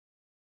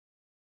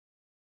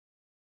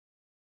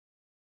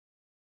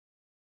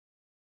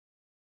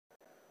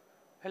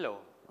Hello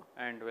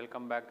and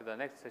welcome back to the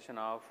next session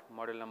of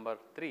module number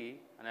 3,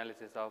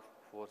 analysis of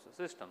force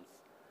systems.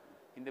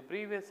 In the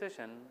previous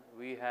session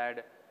we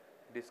had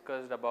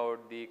discussed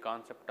about the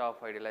concept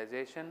of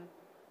idealization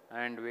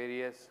and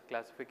various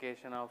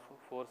classification of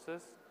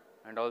forces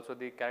and also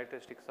the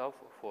characteristics of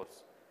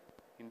force.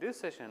 In this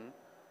session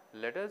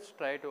let us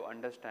try to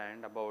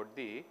understand about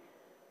the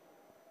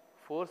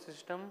force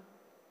system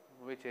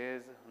which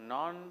is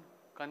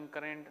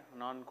non-concurrent,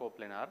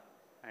 non-coplanar,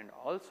 and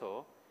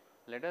also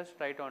let us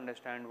try to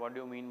understand what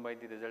do you mean by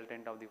the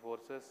resultant of the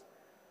forces,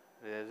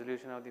 the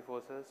resolution of the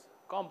forces,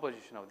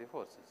 composition of the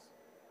forces.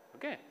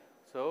 Okay.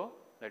 So,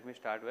 let me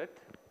start with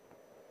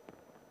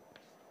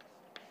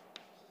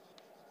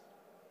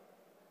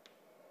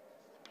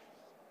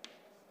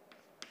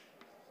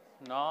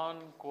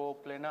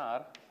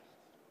non-coplanar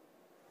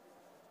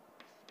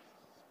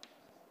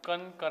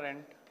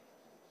concurrent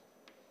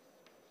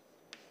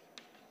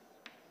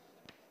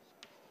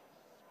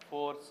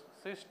force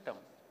system.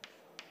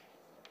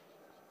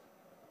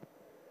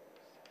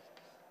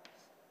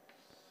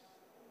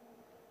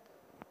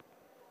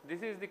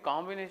 This is the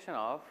combination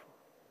of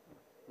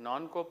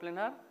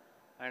non-coplanar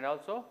and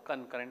also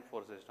concurrent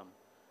force system.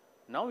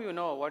 Now you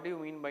know what do you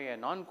mean by a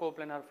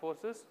non-coplanar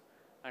forces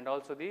and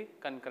also the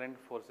concurrent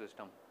force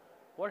system.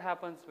 What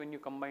happens when you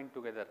combine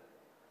together?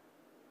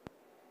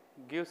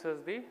 Gives us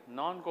the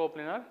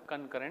non-coplanar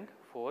concurrent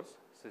force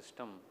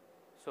system.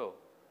 So,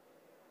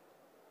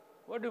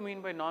 what do you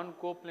mean by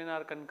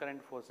non-coplanar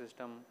concurrent force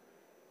system?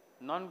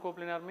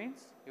 Non-coplanar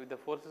means if the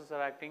forces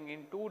are acting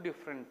in two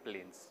different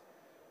planes.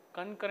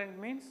 Concurrent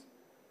means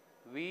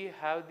we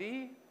have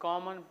the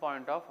common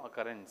point of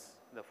occurrence,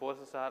 the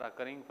forces are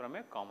occurring from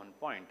a common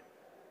point.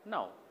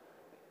 Now,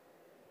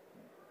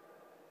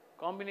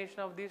 combination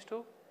of these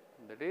two,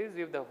 that is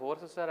if the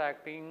forces are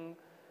acting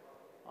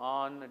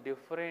on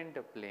different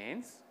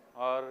planes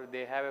or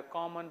they have a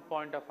common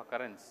point of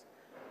occurrence,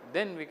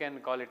 then we can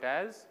call it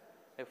as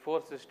a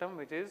force system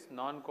which is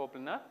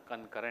non-coplanar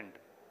concurrent.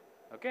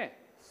 Okay.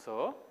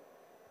 So,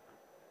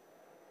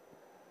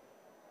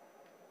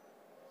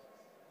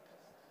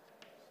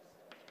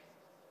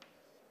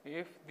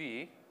 if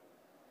the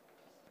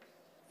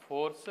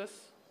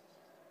forces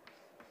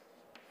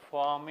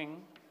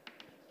forming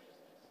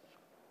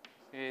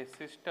a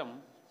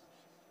system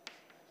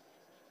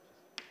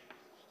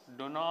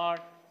do not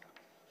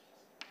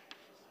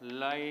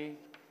lie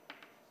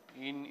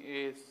in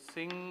a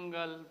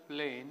single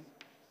plane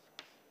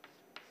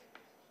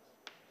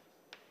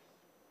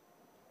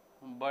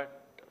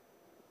but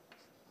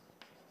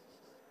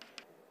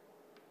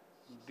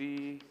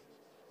the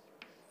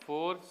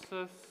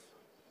forces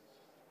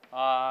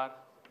are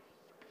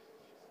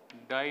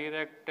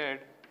directed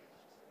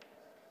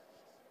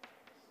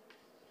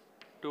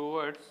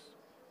towards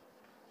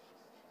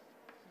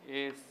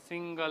a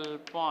single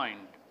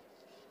point,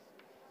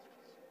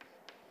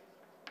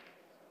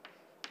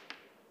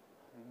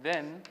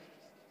 then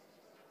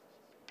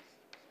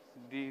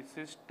the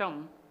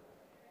system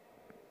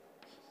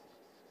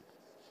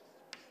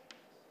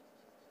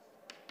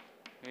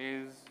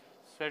is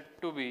said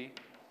to be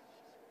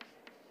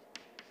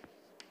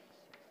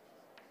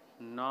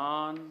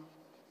non-coplanar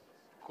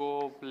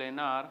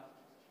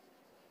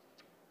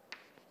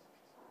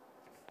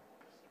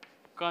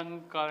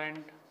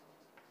concurrent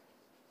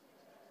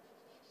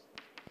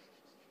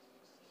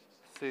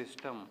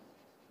system.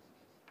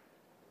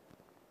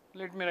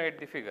 Let me write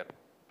the figure.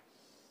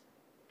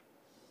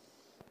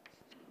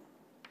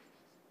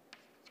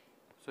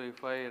 So,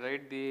 if I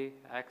write the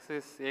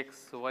axis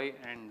x, y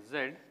and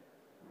z,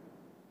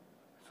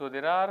 so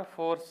there are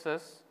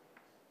forces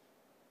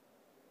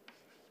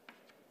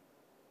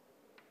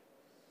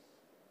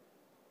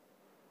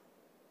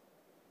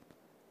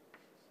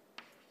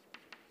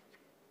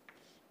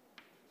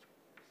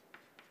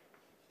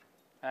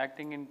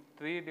acting in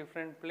three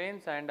different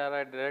planes and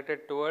are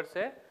directed towards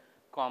a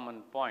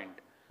common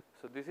point.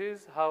 So, this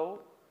is how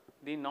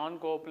the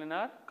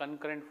non-coplanar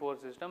concurrent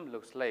force system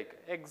looks like.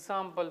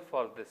 Example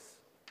for this: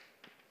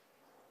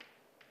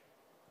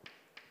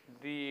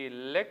 the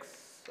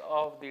legs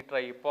of the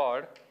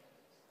tripod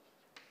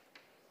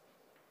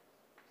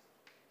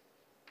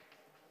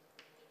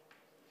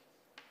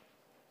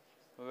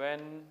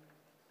when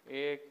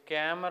a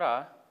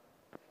camera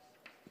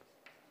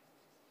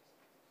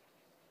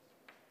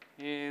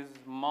is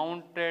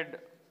mounted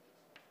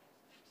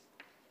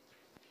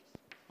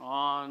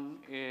on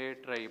a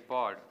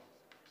tripod.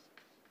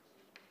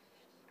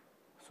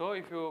 So,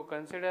 if you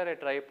consider a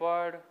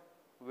tripod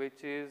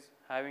which is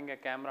having a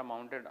camera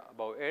mounted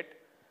above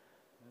it,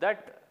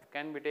 that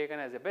can be taken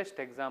as a best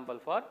example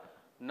for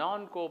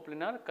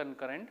non-coplanar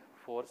concurrent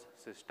force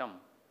system.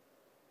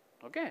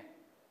 Okay.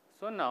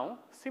 So, now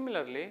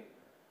similarly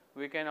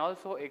we can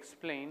also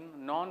explain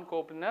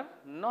non-coplanar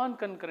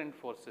non-concurrent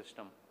force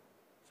system.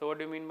 So, what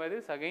do you mean by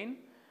this? Again,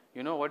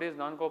 you know what is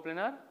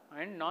non-coplanar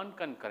and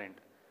non-concurrent.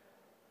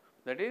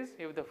 That is,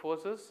 if the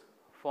forces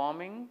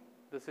forming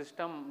the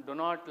system do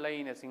not lie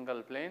in a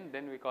single plane,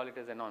 then we call it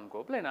as a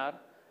non-coplanar,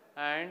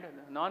 and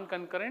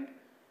non-concurrent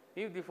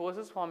If the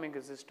forces forming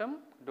a system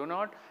do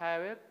not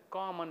have a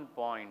common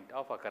point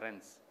of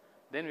occurrence,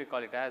 then we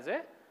call it as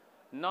a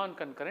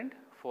non-concurrent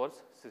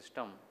force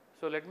system.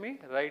 So, let me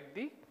write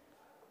the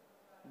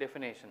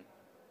definition.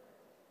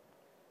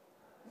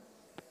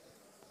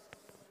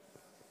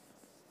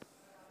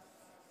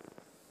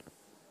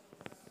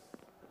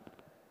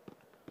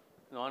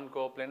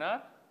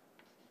 Non-coplanar,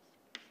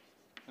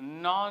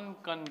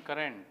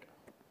 non-concurrent.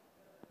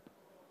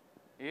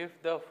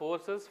 If the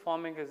forces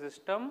forming a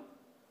system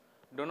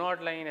do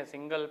not lie in a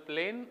single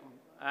plane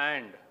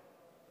and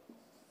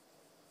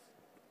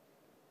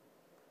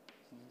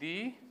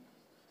the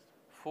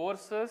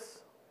forces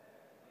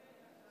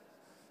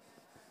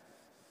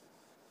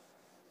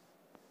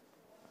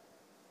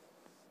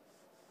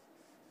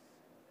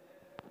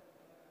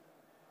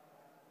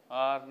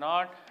are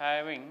not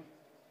having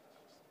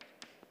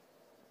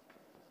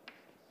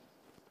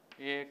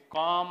a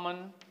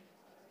common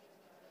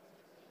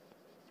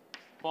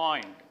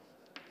point,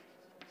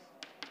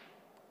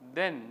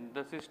 then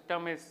the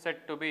system is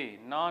said to be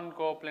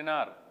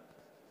non-coplanar,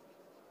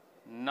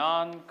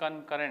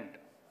 non-concurrent.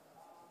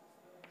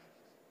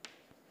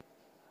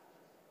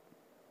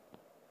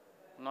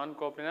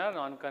 Non-coplanar,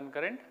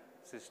 non-concurrent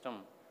system.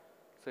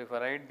 So, if I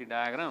write the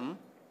diagram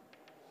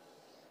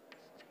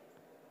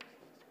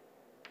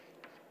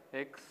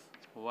x,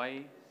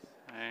 y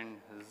and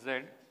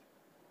z,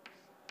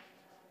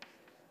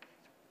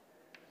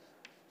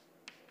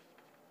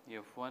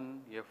 F1,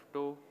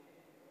 F2,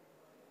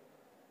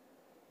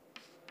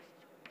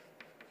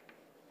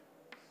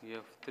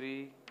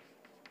 F3,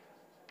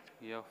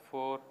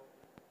 F4,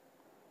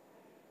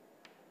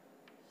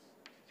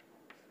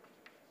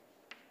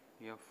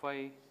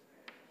 F5,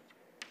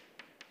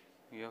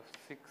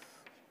 F6,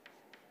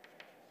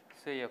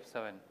 say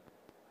F7.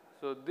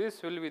 So,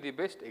 this will be the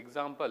best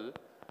example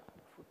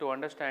to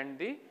understand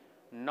the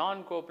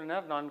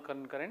non-coplanar,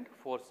 non-concurrent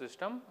force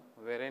system,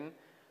 wherein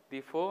the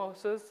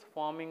forces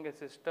forming a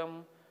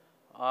system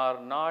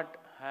are not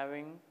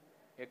having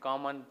a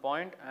common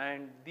point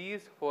and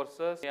these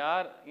forces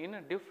are in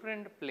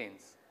different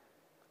planes.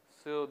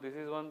 So, this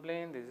is one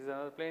plane, this is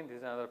another plane, this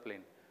is another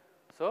plane.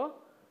 So,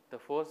 the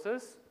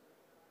forces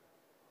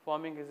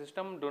forming a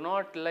system do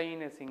not lie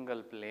in a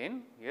single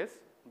plane, yes,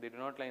 they do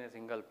not lie in a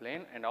single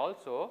plane, and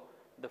also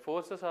the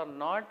forces are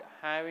not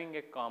having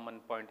a common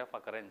point of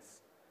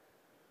occurrence,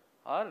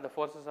 or the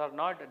forces are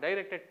not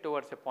directed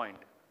towards a point.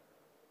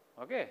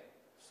 Okay.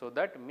 So,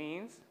 that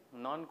means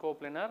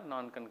non-coplanar,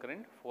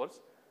 non-concurrent force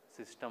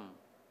system.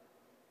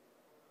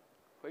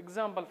 For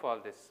example, for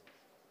this,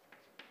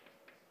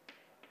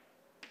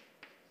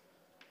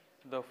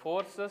 the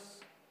forces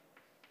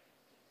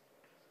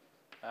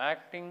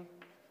acting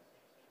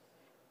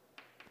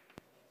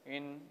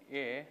in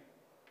a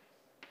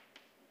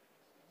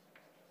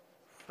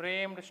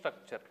framed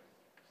structure.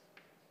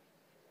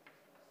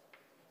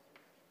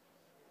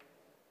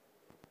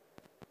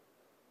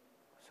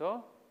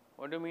 So,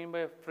 what do you mean by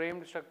a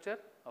framed structure?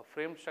 A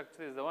framed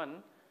structure is the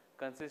one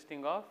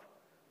consisting of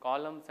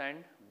columns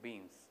and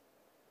beams.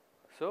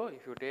 So,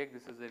 if you take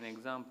this as an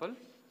example,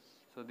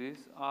 so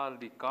these are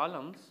the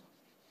columns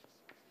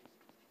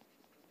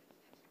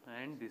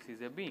and this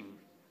is a beam.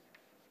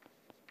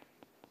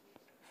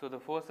 So, the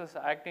forces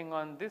acting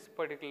on this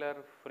particular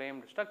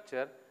framed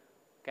structure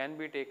can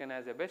be taken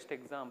as a best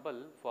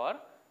example for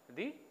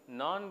the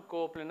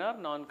non-coplanar,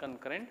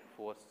 non-concurrent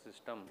force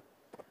system.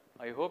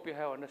 I hope you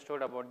have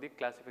understood about the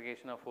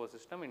classification of force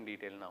system in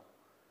detail now.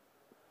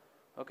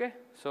 Okay.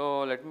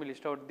 So, let me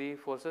list out the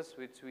forces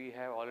which we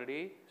have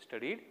already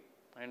studied,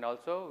 and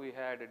also we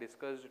had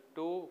discussed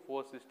two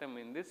force system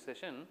in this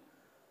session,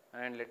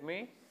 and let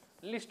me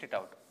list it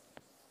out.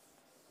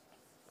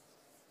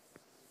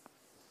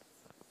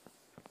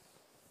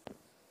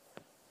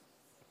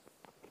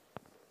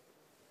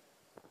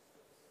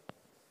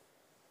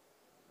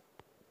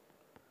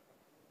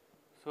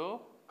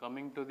 So,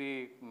 coming to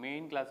the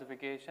main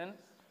classification,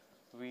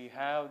 we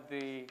have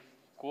the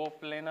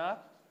coplanar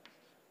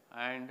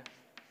and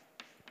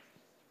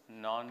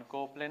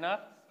non-coplanar.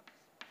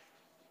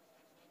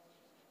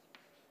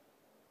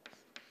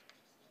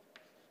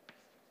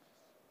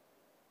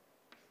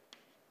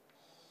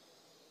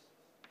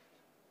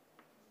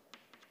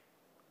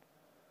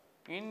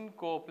 In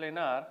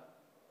coplanar,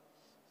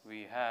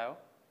 we have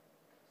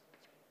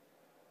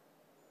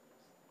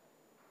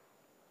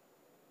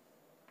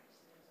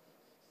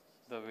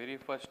the very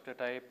first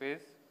type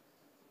is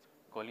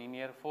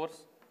collinear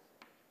force.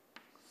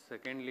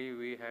 Secondly,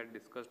 we had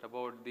discussed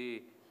about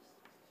the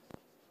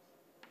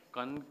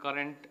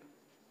concurrent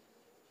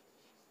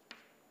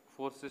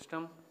force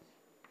system.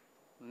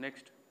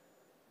 Next,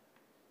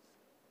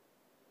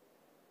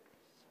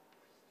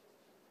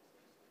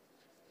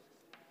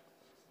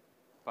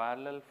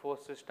 parallel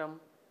force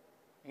system.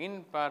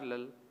 In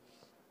parallel,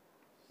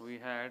 we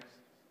had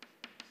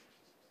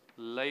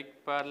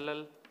like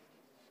parallel,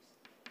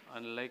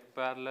 unlike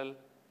parallel.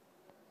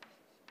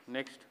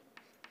 Next,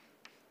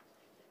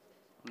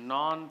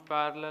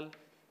 non-parallel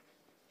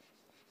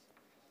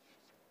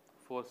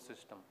force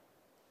system.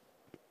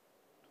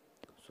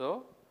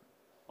 So,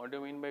 What do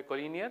you mean by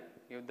collinear?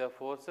 If the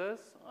forces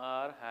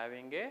are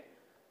having a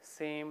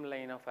same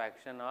line of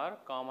action or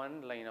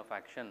common line of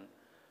action,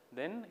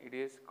 then it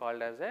is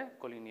called as a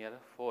collinear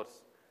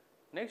force.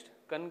 Next,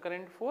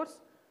 concurrent force,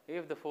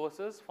 if the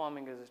forces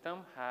forming a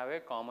system have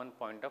a common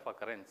point of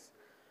occurrence.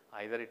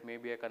 Either it may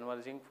be a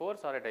converging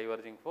force or a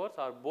diverging force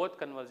or both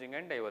converging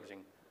and diverging.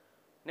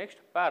 Next,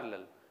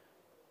 parallel.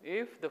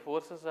 If the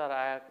forces are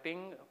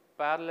acting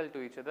parallel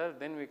to each other,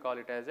 then we call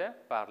it as a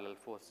parallel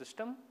force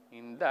system.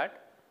 In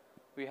that,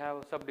 we have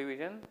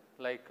subdivision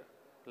like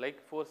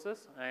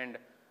forces and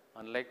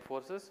unlike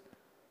forces.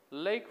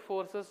 Like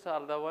forces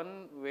are the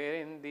one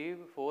wherein the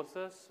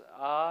forces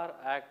are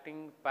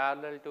acting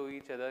parallel to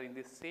each other in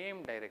the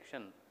same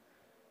direction.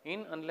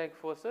 In unlike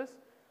forces,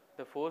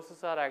 the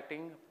forces are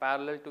acting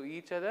parallel to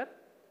each other,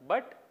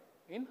 but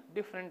in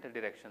different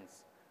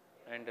directions.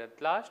 And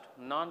at last,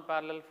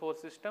 non-parallel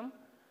force system,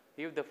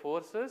 if the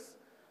forces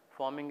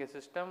forming a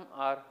system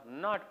are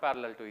not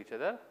parallel to each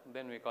other,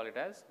 then we call it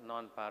as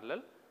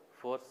non-parallel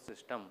force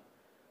system.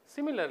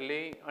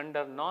 Similarly,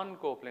 under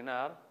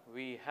non-coplanar,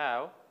 we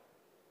have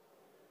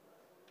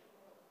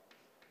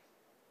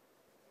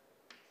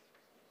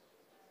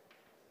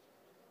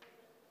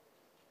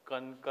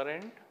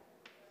concurrent,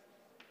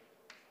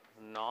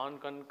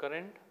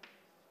 non-concurrent,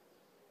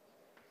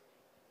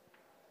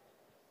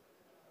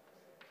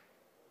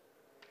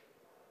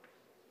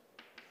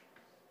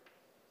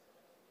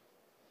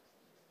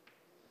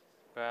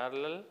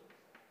 parallel,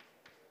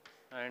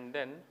 and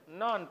then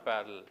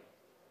non-parallel.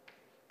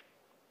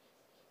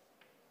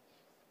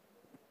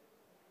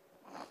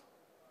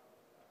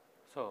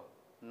 So,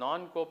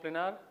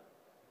 non-coplanar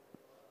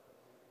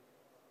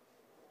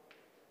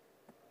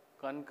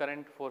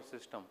concurrent force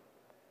system,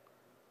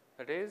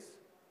 that is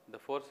the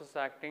forces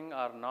acting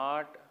are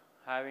not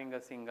having a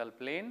single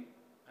plane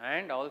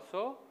and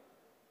also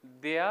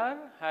they are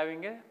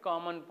having a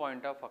common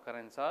point of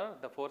occurrence, or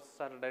the forces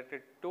are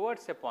directed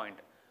towards a point,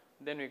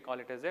 then we call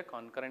it as a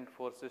concurrent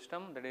force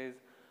system, that is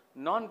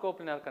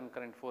non-coplanar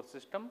concurrent force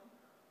system.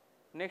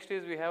 Next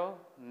is we have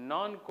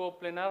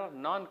non-coplanar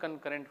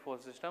non-concurrent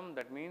force system,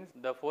 that means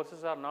the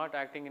forces are not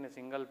acting in a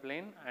single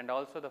plane and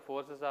also the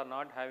forces are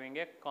not having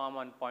a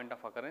common point of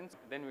occurrence,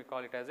 then we call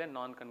it as a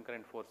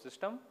non-concurrent force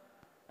system.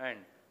 And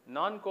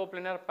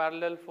non-coplanar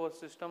parallel force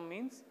system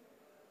means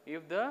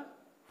if the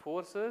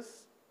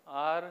forces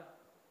are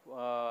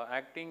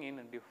acting in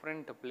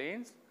different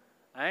planes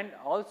and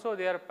also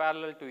they are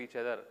parallel to each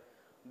other,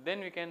 then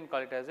we can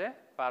call it as a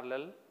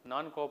parallel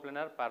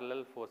non-coplanar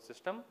parallel force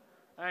system.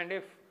 And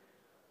if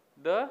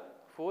the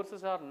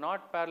forces are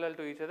not parallel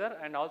to each other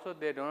and also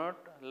they do not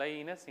lie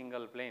in a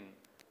single plane,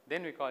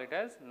 then we call it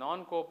as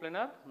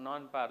non-coplanar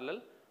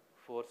non-parallel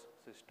force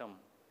system.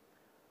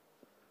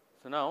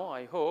 So, now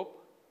I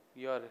hope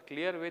you are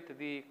clear with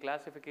the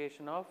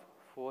classification of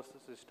force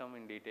system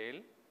in detail.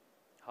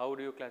 How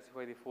do you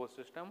classify the force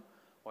system?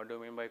 What do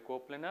you mean by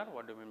coplanar?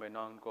 What do you mean by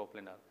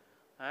non-coplanar?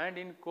 And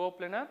in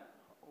coplanar,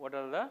 what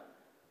are the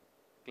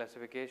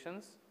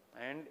classifications?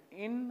 And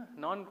in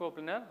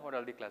non-coplanar, what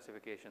are the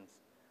classifications?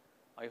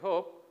 I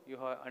hope you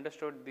have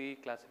understood the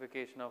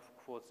classification of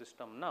force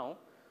system now.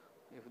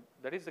 If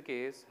that is the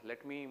case,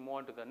 let me move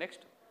on to the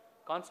next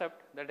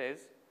concept, that is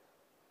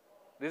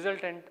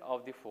resultant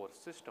of the force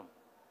system.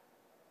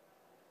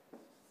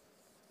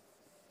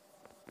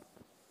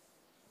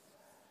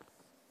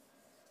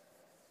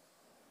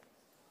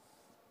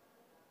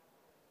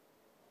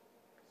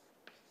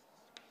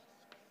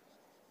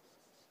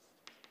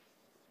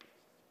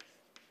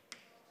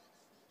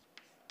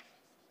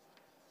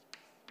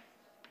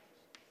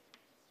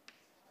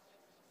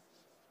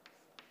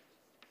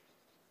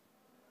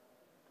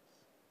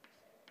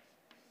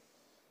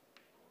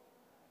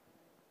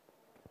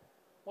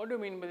 What do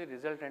you mean by the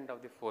resultant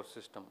of the force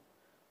system?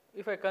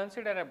 If I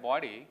consider a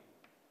body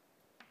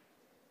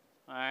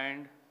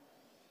and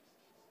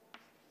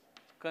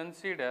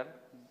consider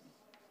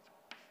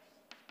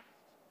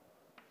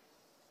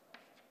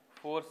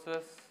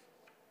forces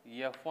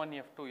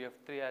F1, F2,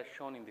 F3 as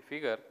shown in the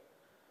figure,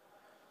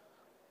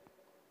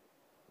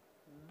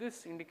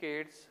 this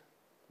indicates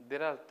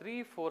there are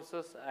 3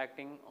 forces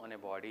acting on a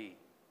body.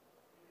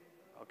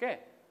 Okay.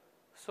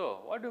 So,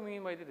 what do you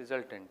mean by the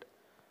resultant?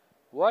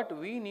 What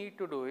we need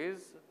to do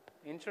is,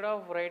 instead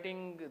of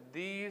writing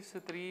these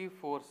 3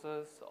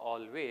 forces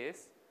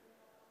always,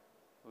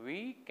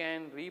 we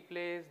can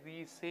replace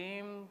the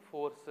same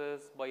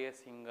forces by a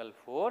single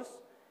force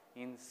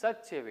in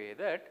such a way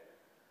that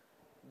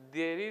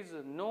there is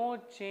no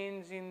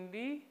change in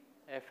the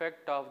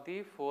effect of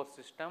the force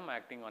system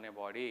acting on a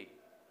body.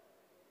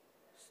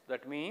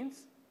 That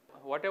means,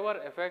 whatever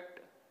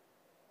effect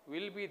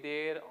will be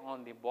there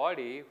on the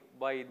body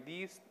by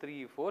these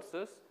 3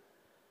 forces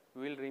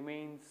will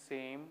remain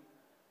same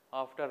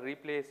after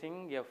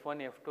replacing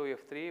F1, F2,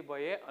 F3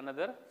 by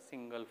another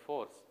single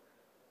force.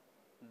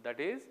 That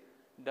is,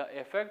 the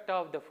effect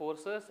of the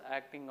forces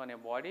acting on a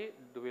body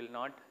will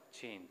not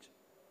change.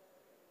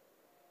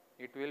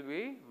 It will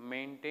be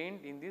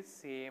maintained in the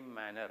same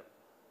manner.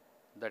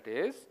 That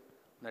is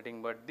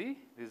nothing but the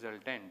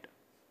resultant.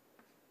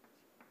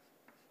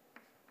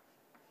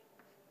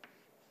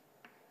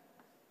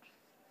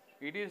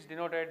 it is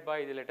denoted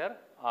by the letter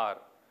R.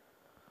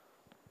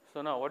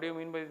 So, now what do you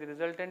mean by the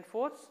resultant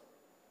force?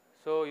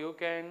 So, you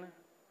can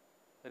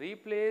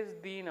replace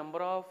the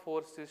number of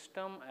force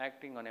system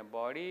acting on a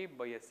body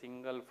by a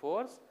single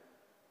force,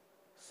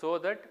 so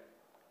that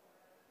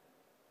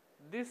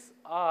this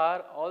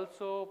R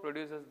also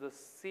produces the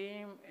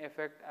same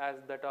effect as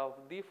that of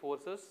the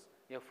forces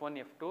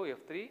F1, F2,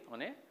 F3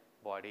 on a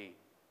body.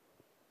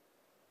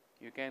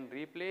 You can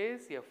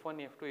replace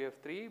F1, F2,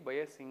 F3 by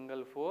a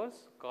single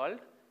force called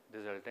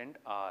resultant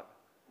R.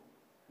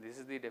 This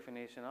is the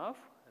definition of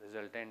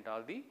resultant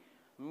or the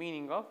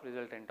meaning of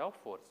resultant of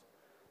force.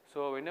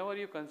 So, whenever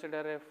you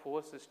consider a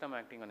force system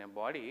acting on a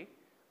body,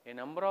 a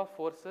number of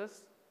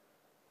forces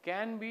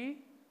can be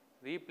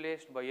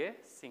replaced by a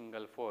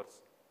single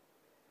force.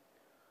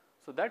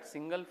 So, that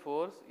single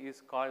force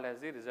is called as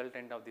the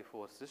resultant of the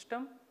force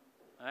system,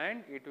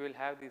 and it will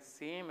have the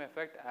same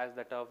effect as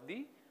that of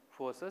the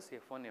forces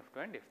F1,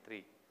 F2 and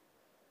F3.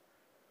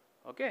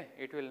 Okay.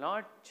 It will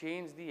not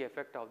change the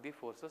effect of the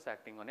forces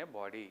acting on a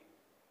body.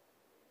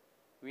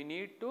 We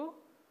need to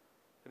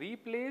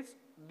replace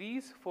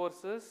these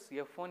forces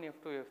F1,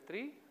 F2,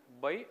 F3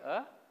 by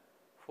a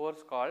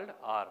force called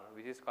R,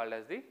 which is called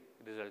as the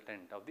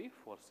resultant of the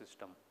force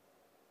system.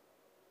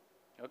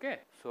 Okay.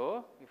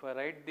 So, if I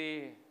write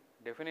the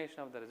definition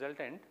of the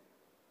resultant,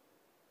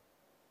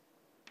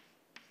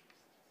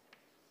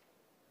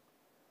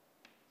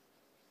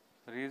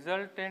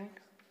 resultant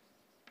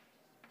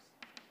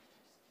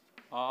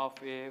of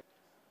a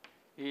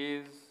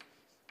is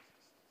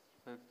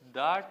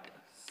that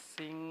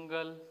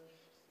single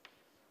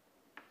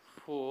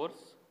force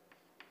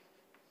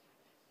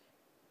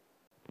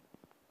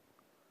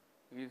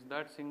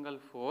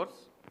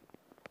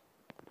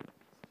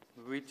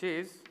which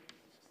is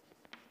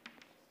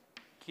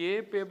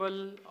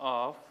capable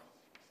of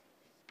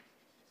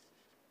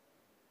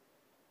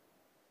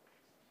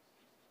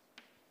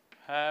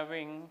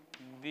having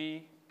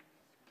the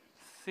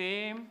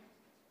same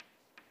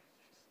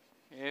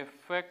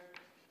effect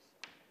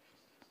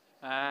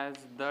as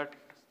that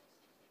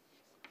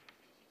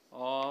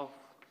of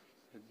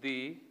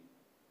the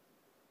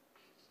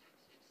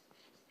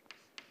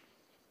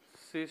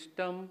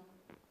system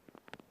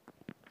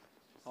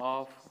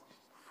of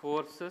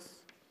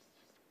forces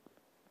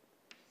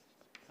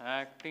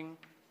acting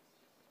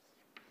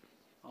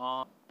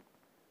on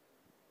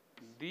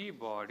the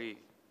body.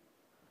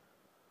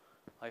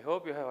 I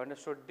hope you have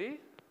understood the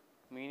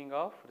meaning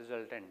of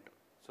resultant.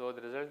 So,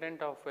 the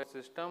resultant of a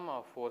system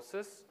of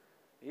forces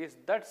is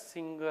that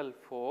single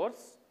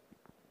force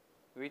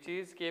which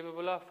is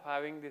capable of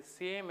having the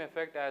same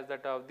effect as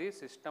that of the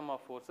system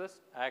of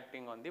forces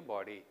acting on the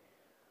body.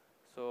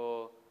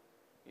 So,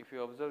 if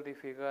you observe the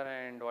figure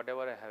and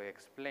whatever I have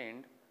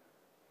explained,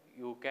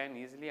 you can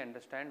easily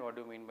understand what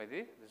you mean by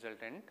the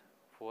resultant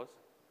force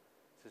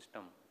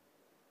system.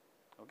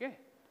 Okay.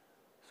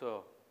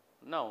 So,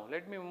 now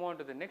let me move on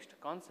to the next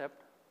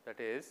concept, that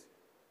is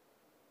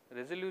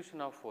resolution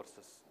of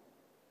forces.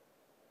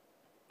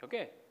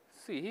 Okay.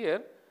 See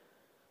here,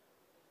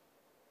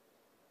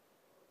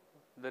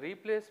 the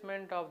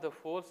replacement of the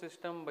force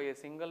system by a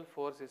single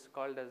force is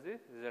called as the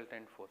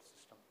resultant force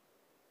system.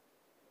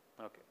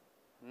 Okay.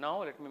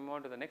 Now, let me move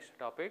on to the next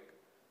topic.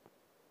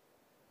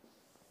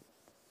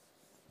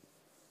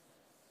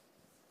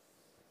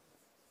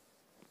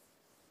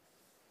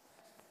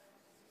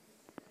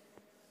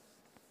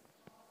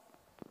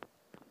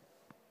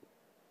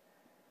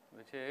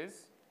 Which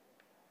is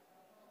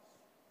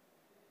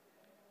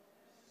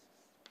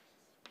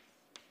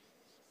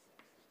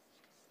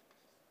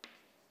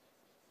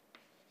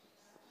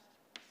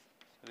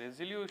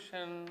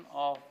resolution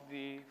of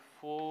the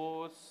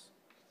force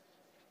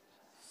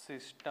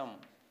system.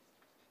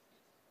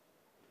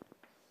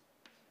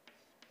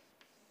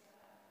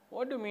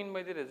 What do you mean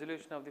by the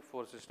resolution of the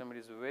force system? It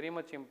is very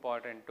much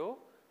important to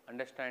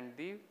understand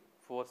the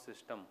force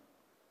system.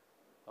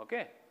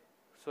 Okay.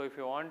 So, if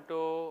you want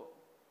to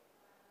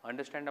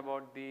understand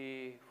about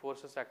the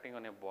forces acting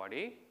on a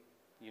body,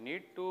 you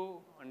need to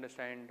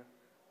understand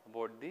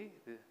about the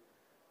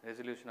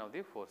resolution of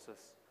the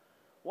forces.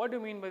 What do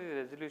you mean by the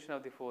resolution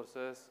of the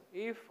forces?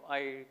 If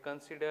I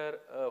consider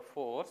a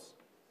force,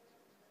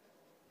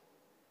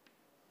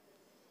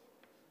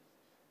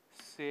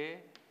 say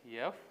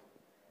F,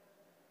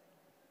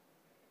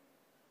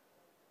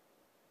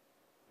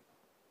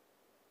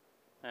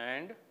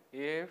 and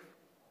if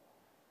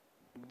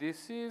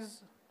this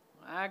is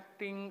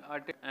acting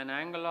at an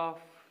angle of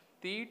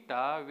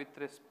theta with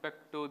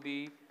respect to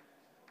the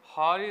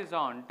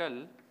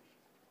horizontal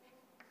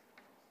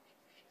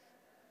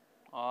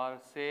or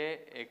say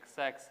x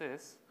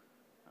axis,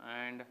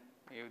 and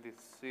if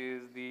this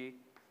is the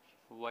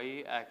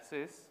y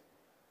axis,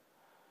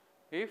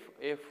 if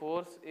a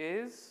force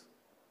is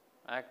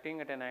acting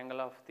at an angle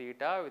of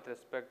theta with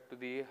respect to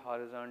the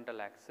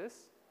horizontal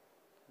axis,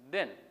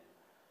 then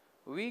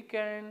we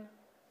can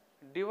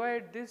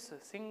divide this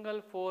single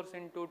force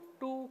into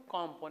two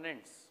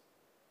components.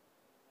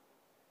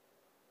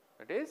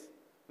 That is,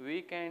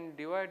 we can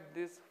divide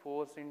this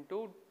force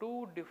into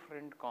two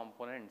different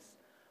components.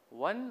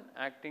 one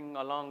acting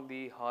along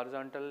the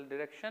horizontal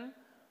direction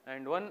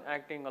and one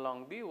acting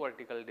along the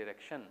vertical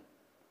direction.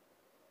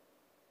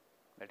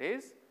 That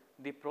is,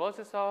 the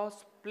process of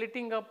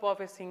splitting up of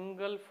a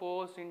single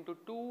force into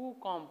two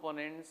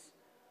components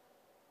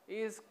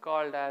is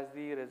called as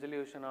the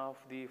resolution of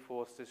the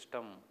force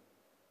system.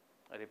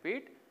 I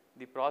repeat,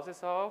 the process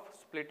of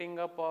splitting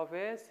up of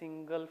a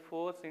single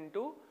force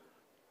into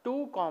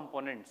two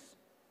components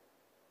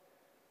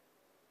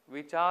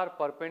which are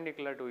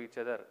perpendicular to each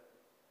other,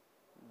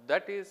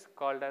 that is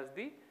called as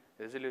the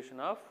resolution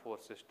of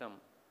force system.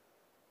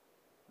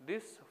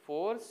 This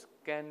force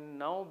can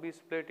now be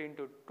split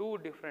into two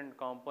different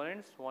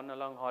components, one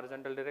along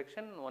horizontal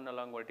direction, one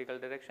along vertical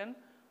direction,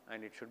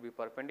 and it should be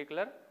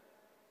perpendicular.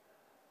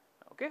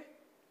 Okay.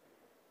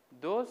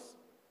 Those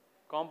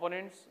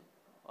components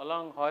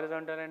along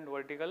horizontal and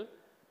vertical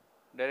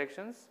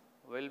directions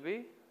will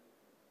be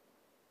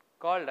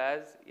called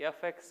as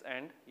Fx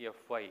and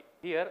Fy.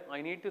 Here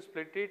I need to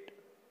split it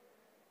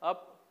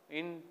up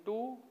in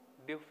two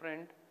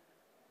different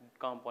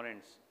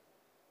components.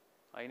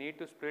 I need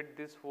to split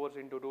this force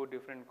into two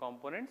different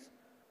components.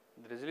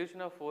 The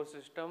resolution of force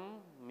system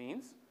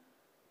means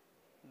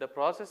the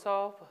process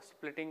of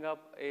splitting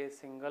up a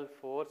single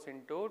force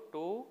into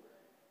two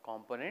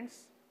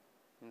components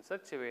in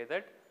such a way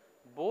that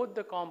both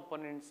the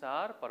components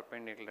are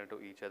perpendicular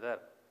to each other.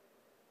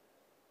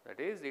 That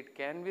is, it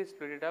can be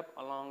split up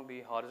along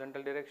the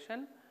horizontal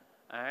direction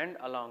and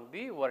along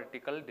the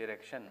vertical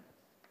direction.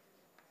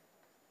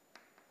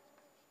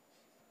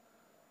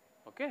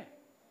 Okay.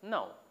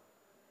 Now,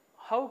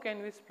 how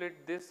can we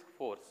split this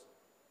force?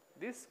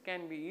 This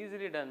can be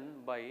easily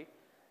done by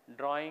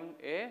drawing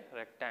a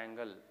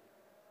rectangle.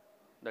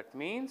 That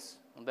means,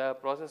 the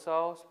process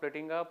of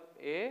splitting up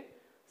a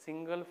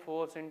single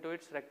force into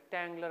its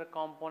rectangular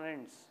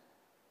components,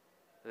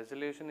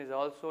 resolution is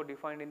also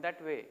defined in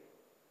that way.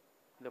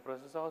 The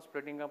process of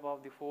splitting up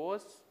of the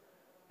force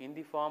in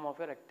the form of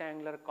a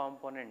rectangular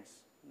components,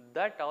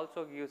 that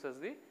also gives us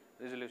the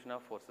resolution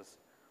of forces.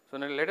 So,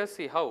 now let us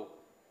see how.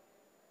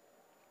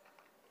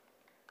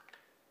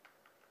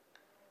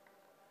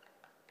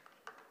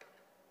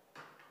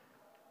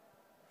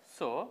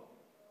 So,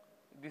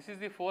 this is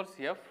the force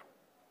F.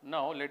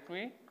 Now, let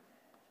me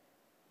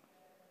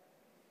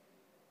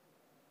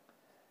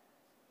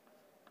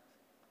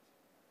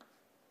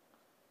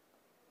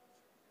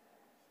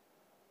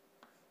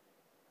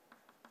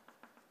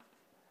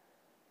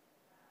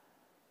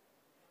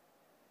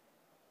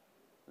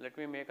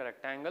make a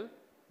rectangle.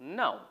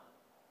 Now,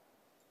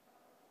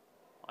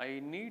 I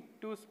need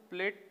to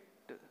split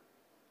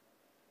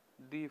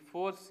the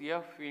force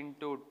F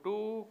into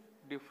two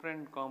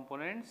different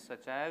components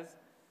such as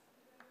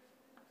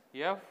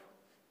F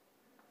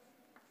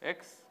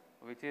x,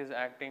 which is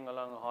acting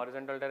along a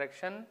horizontal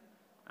direction,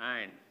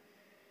 and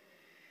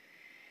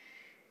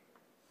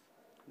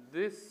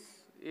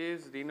this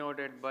is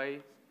denoted by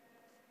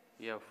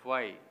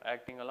Fy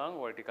acting along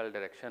vertical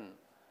direction.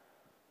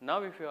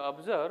 Now, if you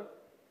observe,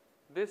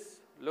 this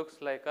looks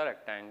like a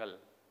rectangle,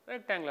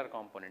 rectangular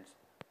components.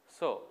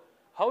 So,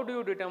 how do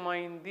you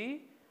determine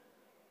the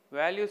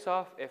values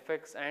of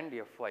Fx and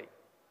Fy?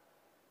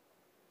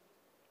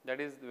 That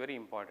is very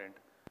important.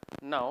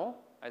 Now,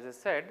 as I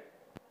said,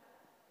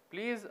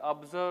 please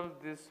observe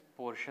this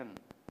portion.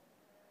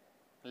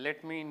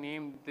 Let me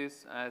name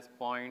this as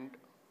point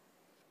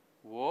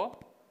O,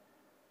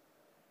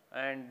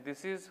 and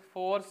this is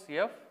force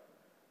F.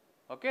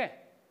 Okay.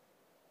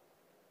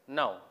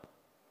 Now,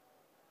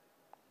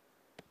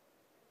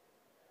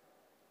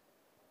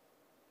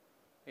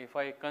 if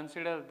I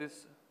consider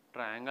this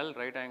triangle,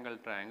 right angle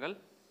triangle,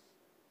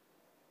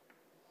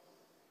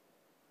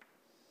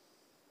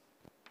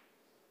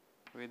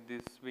 with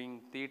this being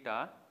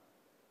theta,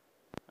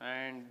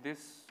 and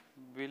this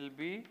will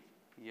be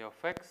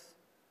Fx,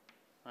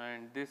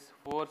 and this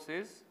force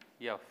is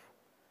F.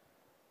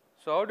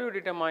 So, how do you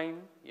determine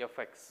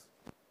Fx?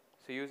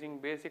 So, using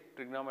basic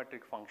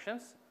trigonometric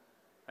functions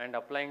and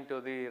applying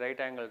to the right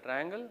angle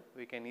triangle,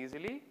 we can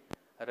easily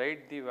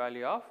write the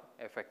value of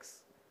Fx.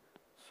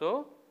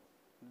 So,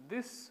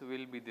 this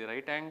will be the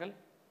right angle.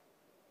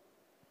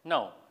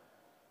 Now,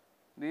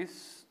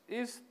 this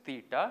is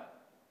theta,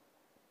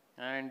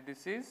 and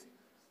this is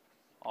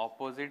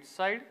opposite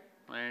side,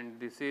 and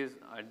this is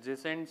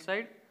adjacent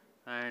side,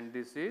 and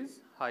this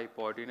is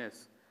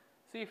hypotenuse.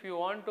 See, if you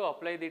want to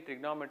apply the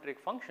trigonometric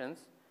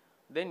functions,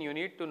 then you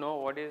need to know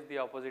what is the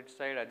opposite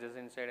side,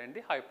 adjacent side, and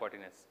the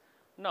hypotenuse.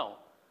 Now,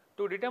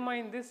 to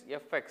determine this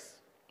Fx,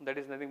 that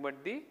is nothing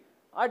but the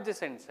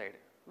adjacent side,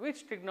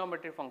 which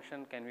trigonometric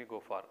function can we go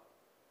for?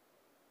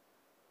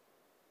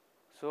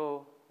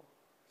 So,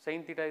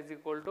 sin theta is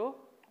equal to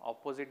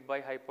opposite by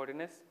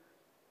hypotenuse,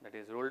 that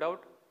is ruled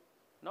out,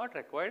 not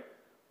required.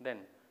 Then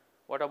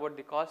what about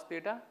the cos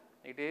theta?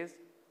 It is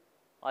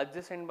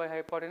adjacent by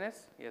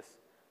hypotenuse. Yes,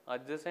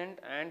 adjacent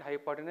and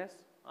hypotenuse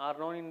are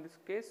known in this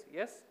case.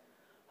 Yes,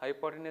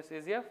 hypotenuse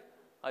is F,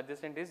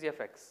 adjacent is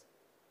Fx.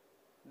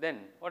 Then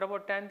what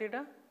about tan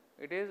theta?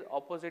 It is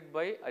opposite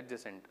by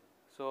adjacent.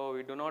 So,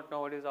 we do not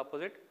know what is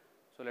opposite.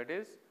 So, let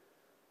us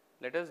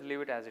let us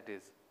leave it as it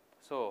is.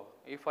 So,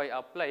 if I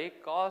apply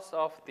cos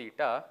of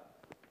theta,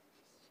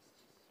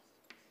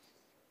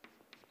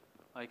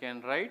 I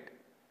can write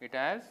it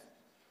as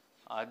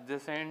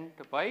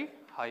adjacent by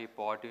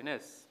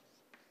hypotenuse.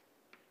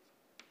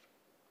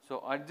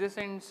 So,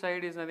 adjacent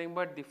side is nothing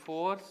but the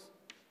force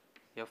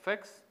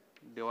Fx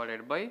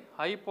divided by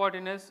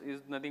hypotenuse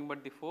is nothing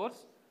but the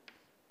force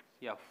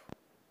F.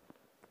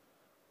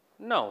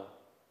 Now,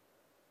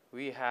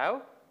 we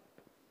have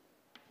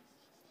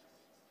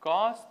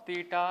cos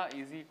theta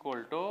is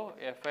equal to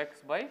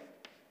Fx by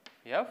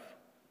F.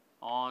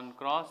 On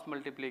cross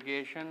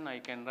multiplication, I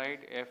can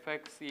write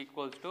Fx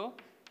equals to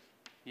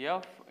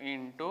F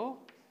into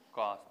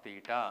cos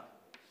theta.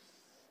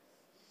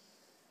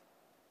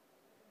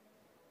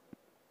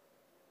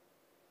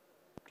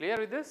 Clear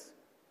with this?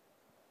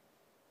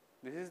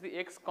 This is the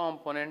x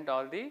component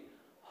or the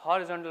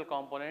horizontal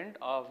component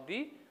of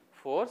the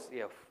force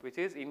F, which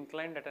is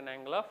inclined at an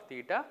angle of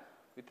theta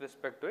with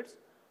respect to its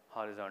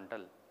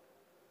horizontal.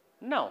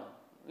 Now,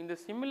 in the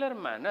similar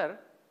manner,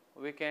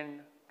 we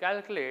can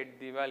calculate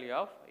the value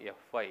of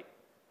Fy.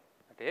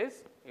 That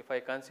is, if I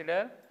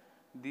consider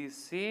the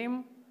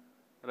same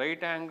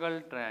right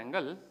angle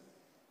triangle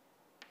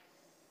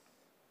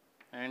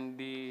and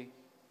the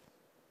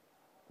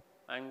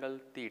angle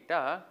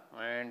theta,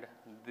 and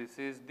this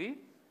is the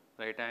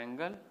right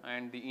angle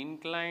and the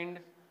inclined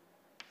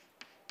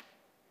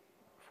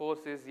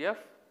force is F.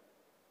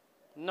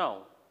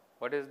 Now,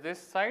 what is this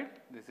side?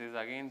 This is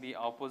again the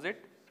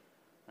opposite,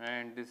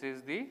 and this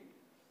is the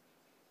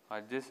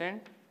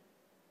adjacent,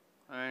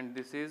 and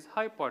this is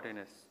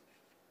hypotenuse.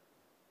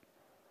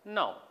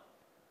 Now,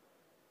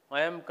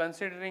 I am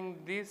considering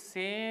the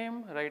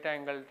same right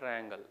angle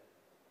triangle.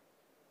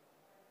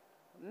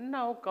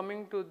 Now,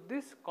 coming to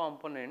this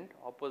component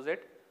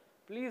opposite,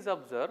 please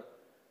observe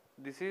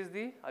this is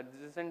the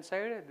adjacent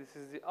side, this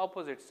is the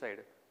opposite side.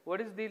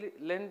 What is the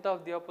length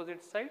of the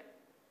opposite side?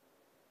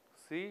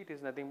 See, it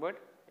is nothing but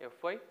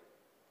Fy.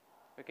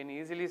 We can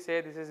easily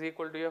say this is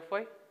equal to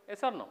Fy,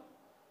 yes or no?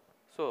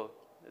 So,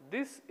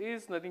 this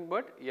is nothing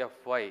but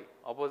Fy,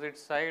 opposite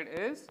side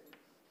is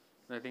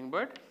nothing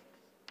but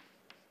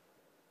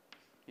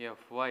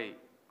Fy,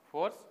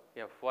 force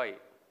Fy.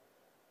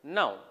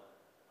 Now,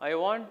 I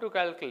want to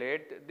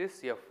calculate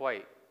this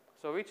Fy.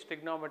 So, which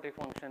trigonometric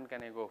function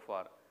can I go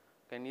for?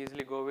 Can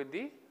easily go with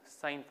the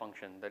sine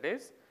function, that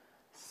is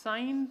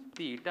sine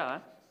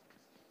theta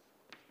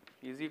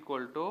is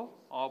equal to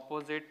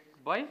opposite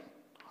by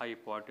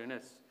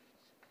hypotenuse,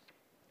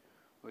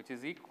 which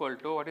is equal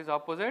to, what is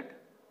opposite?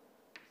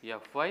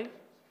 Fy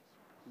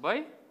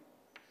by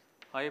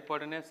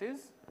hypotenuse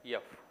is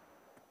F.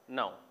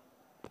 Now,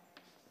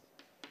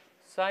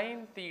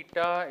 sine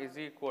theta is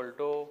equal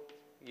to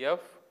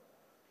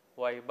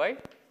Fy by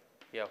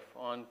F.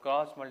 On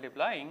cross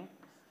multiplying,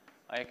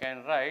 I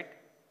can write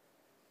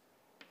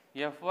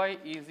Fy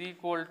is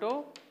equal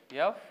to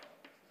F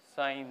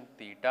sine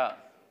theta.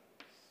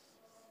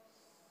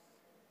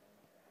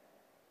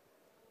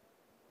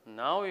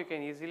 Now, you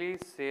can easily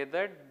say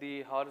that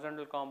the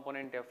horizontal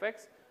component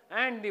Fx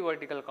and the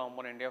vertical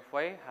component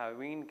Fy have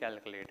been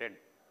calculated.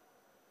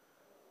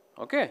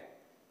 Okay.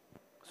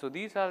 So,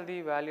 these are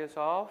the values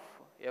of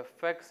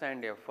Fx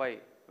and Fy.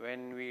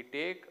 When we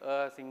take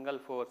a single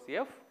force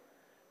F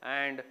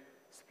and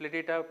split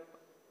it up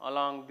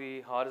along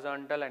the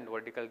horizontal and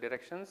vertical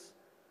directions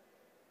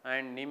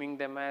and naming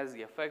them as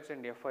Fx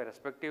and Fy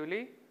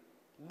respectively,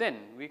 then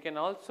we can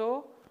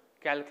also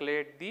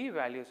calculate the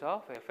values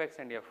of Fx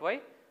and Fy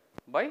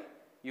by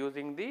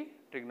using the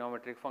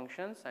trigonometric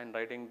functions and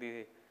writing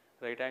the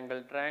right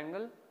angle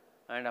triangle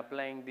and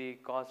applying the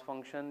cos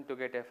function to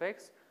get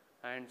Fx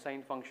and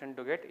sine function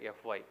to get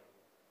Fy.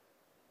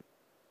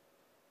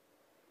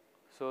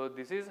 So,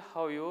 this is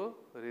how you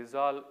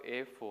resolve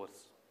a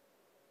force,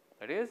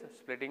 that is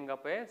splitting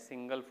up a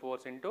single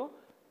force into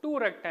two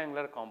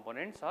rectangular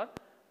components or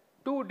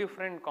two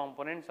different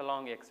components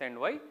along x and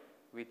y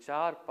which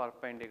are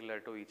perpendicular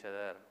to each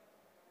other.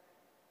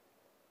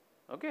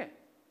 Okay.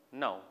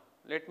 Now,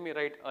 let me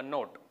write a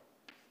note.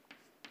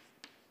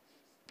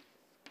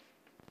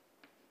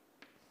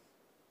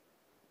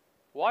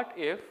 What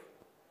if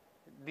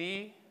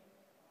the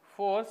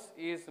force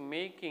is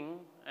making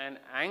an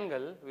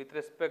angle with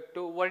respect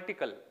to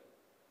vertical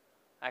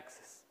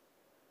axis?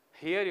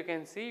 Here you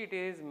can see it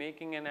is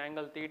making an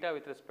angle theta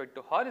with respect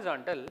to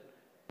horizontal,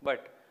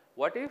 but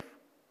what if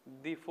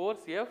the force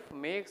F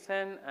makes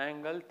an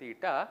angle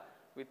theta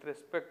with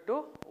respect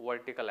to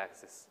vertical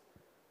axis?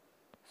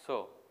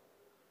 So,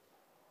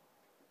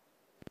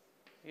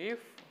 if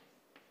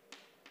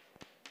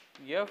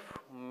F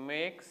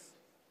makes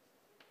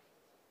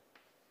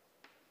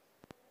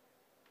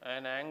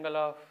an angle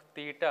of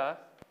theta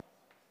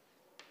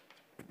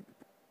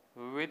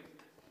with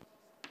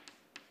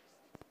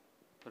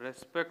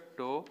respect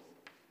to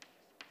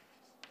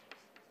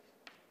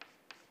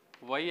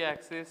y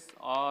axis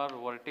or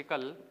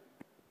vertical,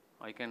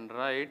 I can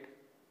write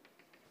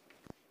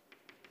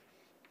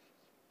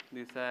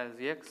this as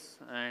x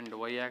and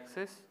y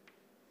axis,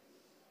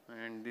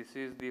 and this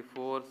is the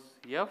force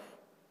F,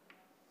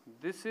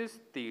 this is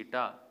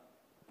theta.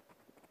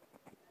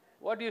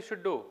 What you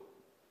should do?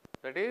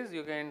 That is,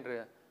 you can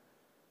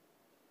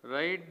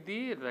write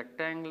the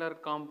rectangular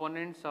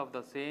components of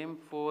the same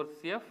force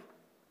F,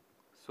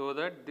 so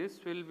that this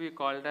will be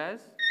called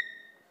as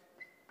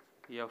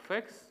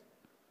Fx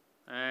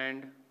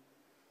and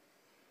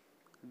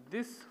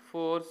this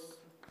force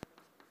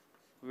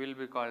will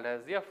be called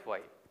as Fy.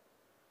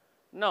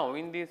 Now,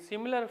 in the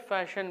similar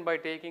fashion, by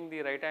taking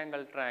the right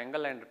angle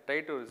triangle and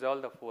try to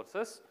resolve the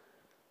forces,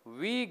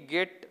 we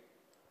get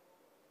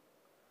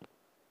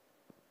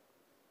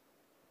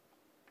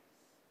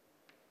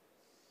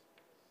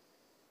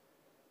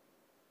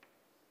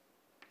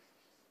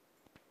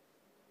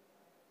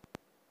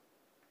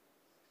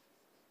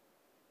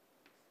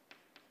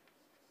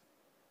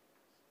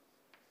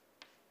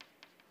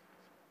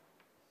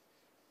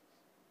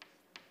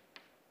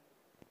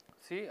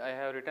see, I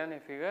have written a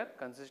figure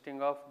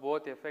consisting of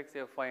both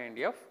Fx, Fy and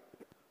F,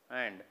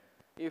 and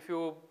if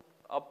you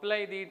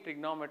apply the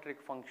trigonometric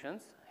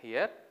functions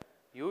here,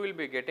 you will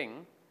be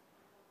getting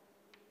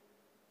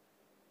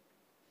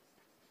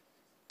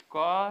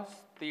cos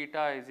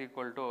theta is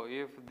equal to,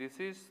 if this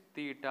is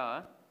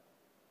theta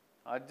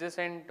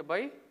adjacent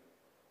by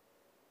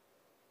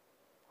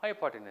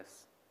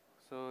hypotenuse.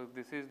 So,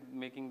 this is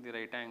making the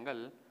right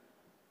angle.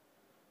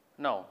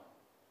 Now,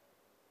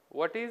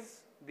 what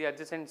is the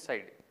adjacent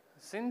side?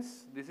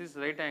 Since this is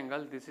right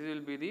angle, this will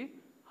be the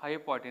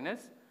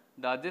hypotenuse.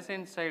 The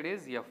adjacent side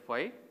is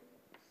Fy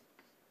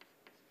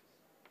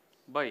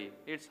by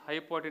its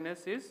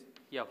hypotenuse is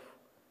F,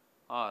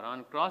 or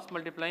on cross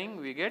multiplying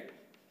we get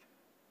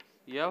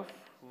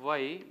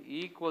Fy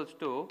equals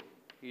to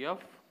F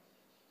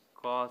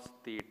cos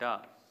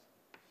theta.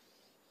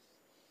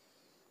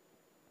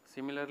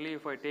 Similarly,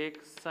 if I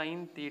take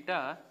sin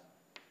theta,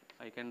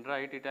 I can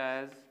write it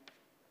as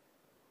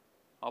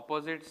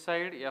opposite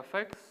side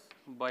Fx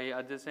by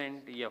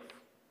adjacent F.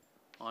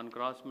 On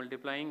cross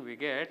multiplying we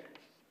get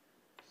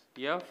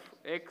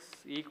Fx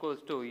equals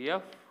to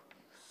F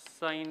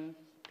sin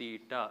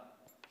theta.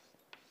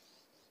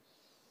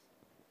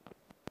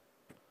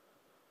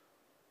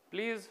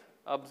 Please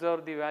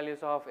observe the values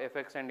of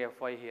Fx and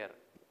Fy here.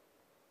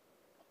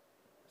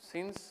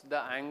 Since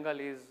the angle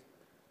is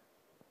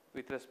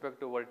with respect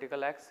to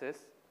vertical axis,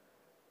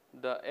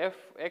 the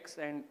Fx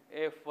and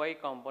Fy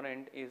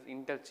component is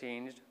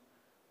interchanged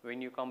when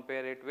you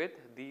compare it with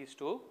these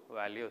two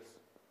values.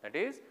 That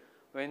is,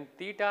 when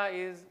theta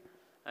is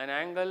an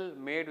angle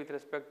made with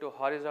respect to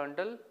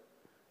horizontal,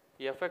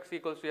 Fx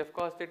equals to F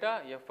cos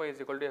theta, Fy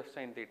is equal to F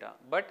sin theta.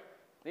 But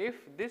if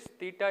this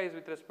theta is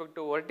with respect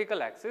to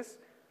vertical axis,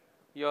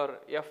 your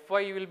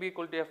Fy will be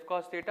equal to F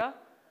cos theta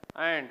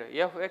and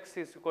Fx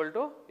is equal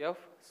to F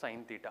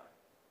sin theta.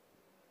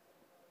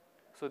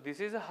 So, this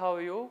is how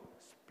you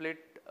split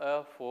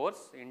a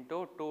force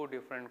into two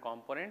different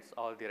components,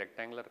 all the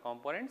rectangular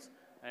components,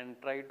 and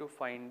try to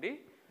find the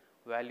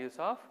values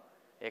of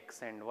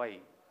x and y,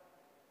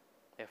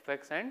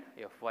 Fx and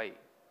Fy.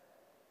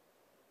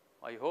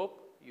 I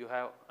hope you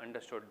have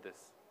understood this.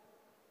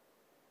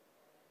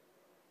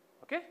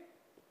 Okay?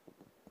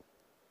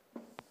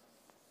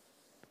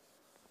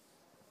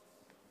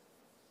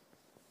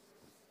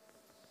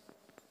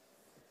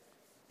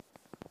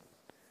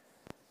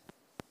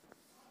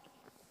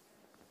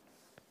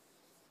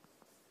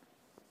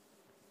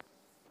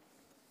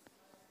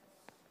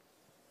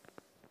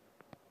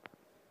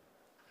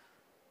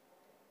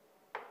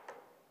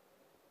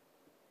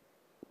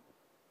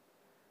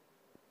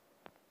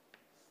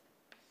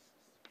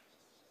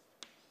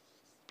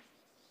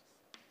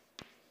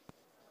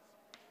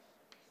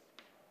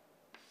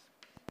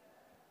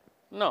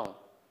 Now,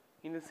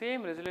 in the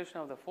same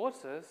resolution of the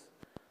forces,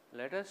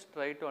 let us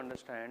try to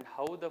understand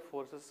how the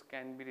forces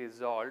can be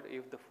resolved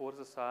if the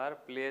forces are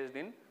placed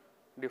in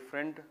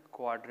different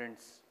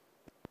quadrants.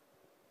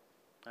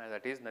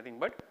 That is nothing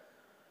but,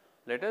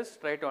 let us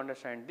try to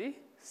understand the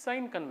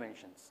sign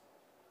conventions.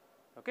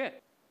 Okay.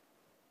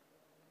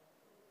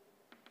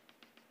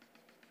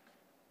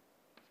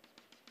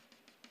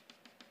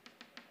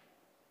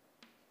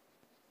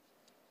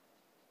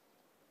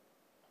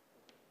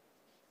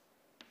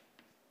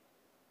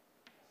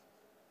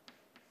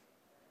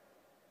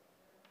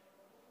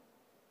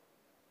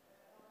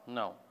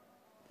 Now,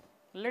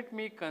 let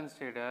me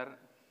consider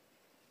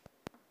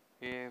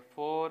a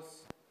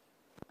force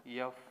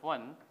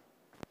F1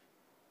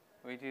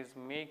 which is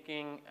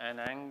making an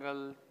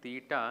angle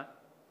theta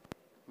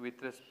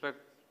with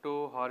respect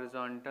to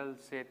horizontal,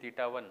 say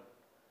theta 1.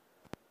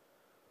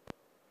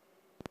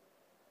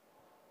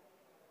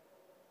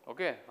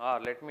 Okay, or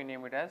let me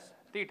name it as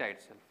theta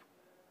itself.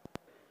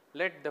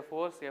 Let the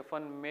force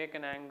F1 make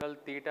an angle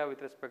theta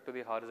with respect to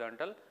the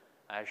horizontal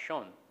as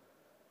shown.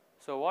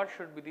 So, what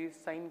should be the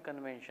sign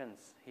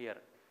conventions here?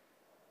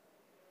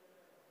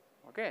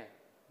 Okay.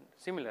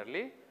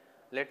 Similarly,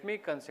 let me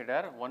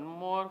consider one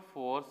more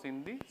force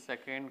in the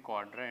second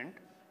quadrant,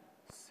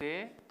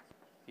 say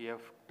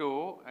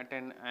F2 at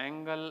an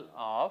angle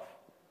of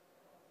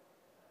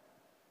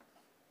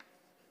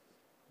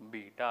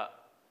beta.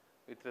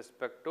 with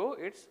respect to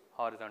its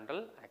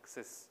horizontal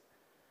axis.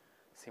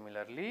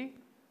 Similarly,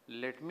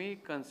 let me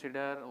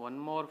consider one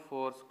more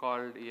force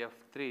called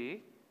F3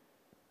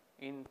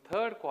 in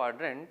third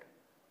quadrant,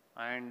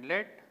 and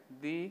let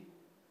the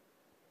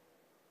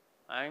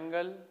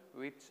angle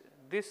which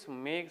this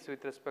makes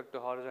with respect to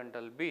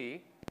horizontal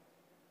be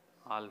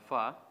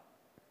alpha,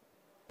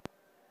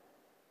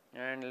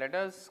 and let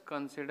us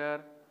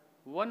consider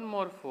one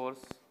more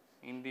force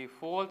in the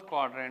fourth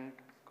quadrant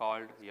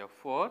called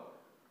F4,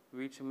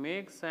 which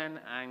makes an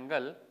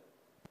angle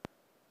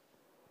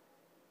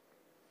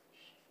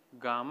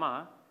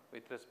gamma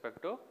with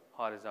respect to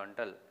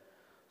horizontal.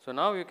 So,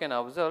 now you can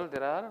observe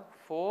there are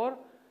 4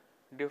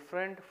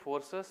 different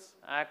forces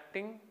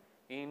acting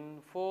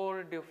in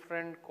 4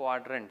 different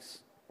quadrants.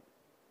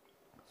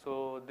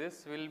 So,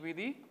 this will be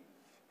the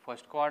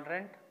first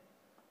quadrant,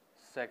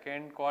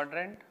 second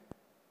quadrant,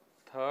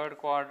 third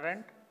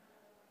quadrant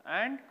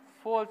and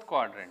fourth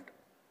quadrant.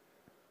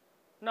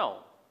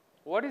 Now,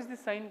 what is the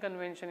sign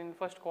convention in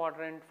first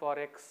quadrant for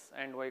x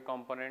and y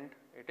component?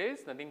 It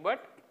is nothing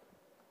but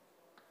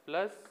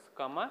plus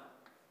comma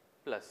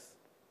plus.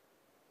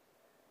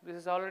 This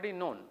is already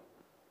known.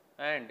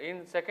 And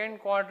in second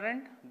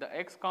quadrant, the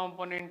x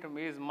component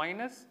is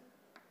minus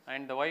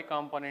and the y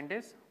component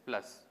is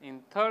plus. In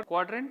third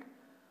quadrant,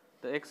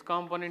 the x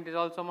component is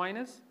also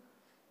minus,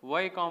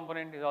 y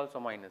component is also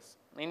minus.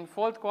 In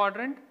fourth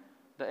quadrant,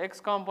 the x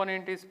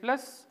component is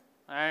plus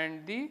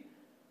and the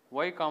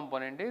y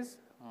component is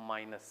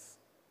minus.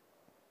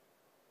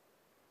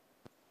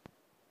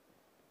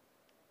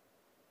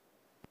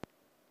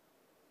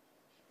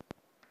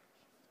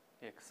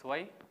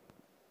 xy,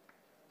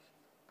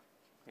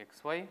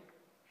 xy,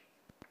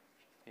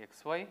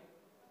 xy,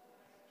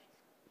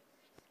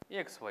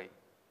 xy.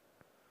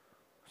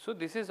 So,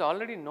 this is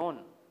already known,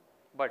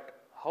 but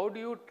how do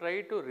you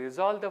try to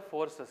resolve the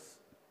forces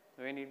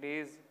when it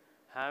is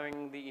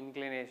having the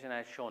inclination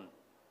as shown?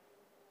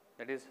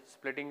 That is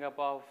splitting up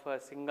of a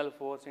single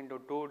force into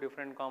 2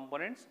 different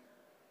components,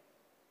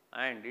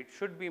 and it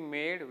should be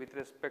made with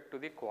respect to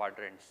the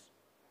quadrants.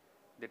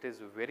 That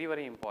is very,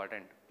 very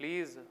important.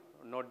 Please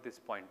note this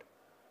point.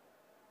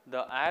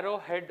 The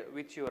arrowhead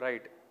which you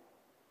write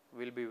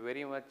will be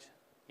very much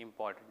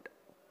important.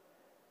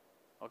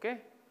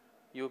 Okay?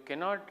 You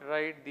cannot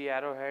write the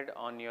arrowhead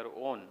on your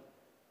own.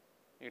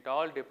 It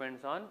all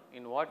depends on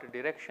in what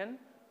direction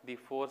the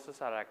forces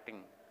are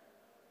acting,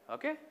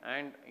 okay,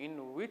 and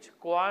in which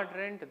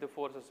quadrant the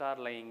forces are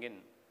lying in.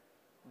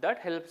 That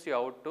helps you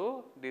out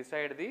to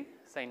decide the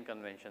sign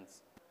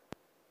conventions.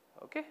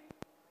 Okay.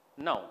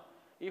 Now,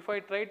 if I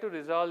try to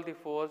resolve the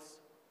force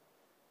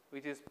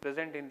which is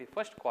present in the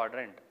first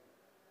quadrant,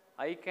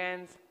 I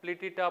can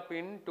split it up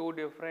in 2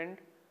 different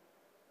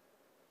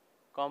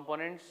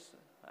components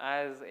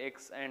as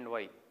x and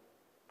y,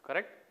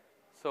 correct.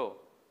 So,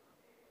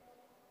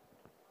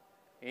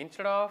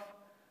 instead of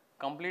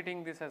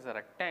completing this as a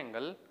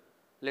rectangle,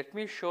 let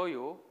me show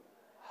you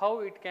how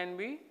it can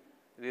be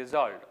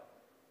resolved.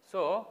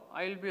 So,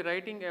 I will be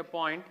writing a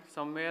point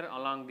somewhere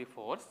along the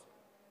force.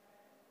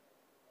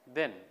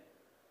 Then,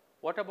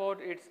 what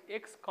about its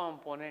x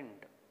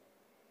component?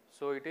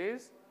 So, it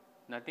is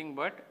nothing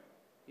but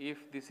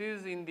if this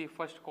is in the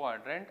first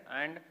quadrant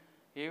and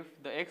if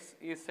the x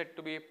is said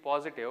to be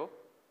positive,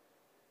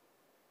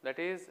 that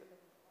is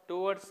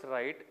towards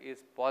right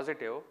is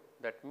positive,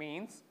 that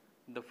means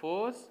the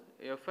force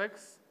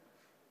Fx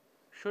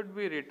should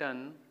be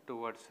written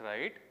towards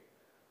right,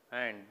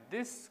 and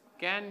this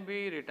can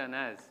be written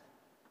as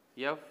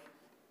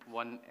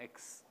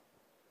F1x.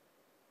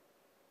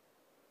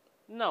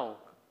 Now,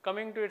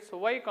 coming to its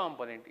y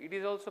component, it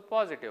is also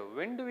positive.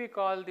 When do we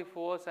call the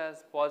force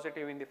as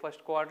positive in the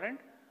first quadrant?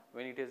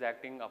 When it is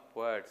acting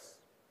upwards.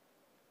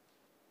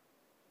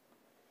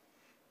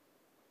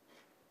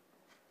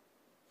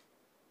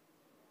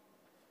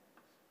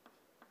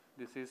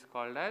 This is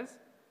called as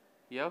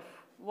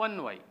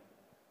F1y.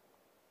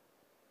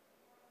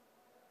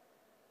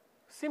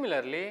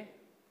 Similarly,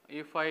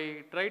 if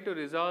I try to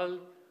resolve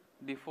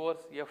the force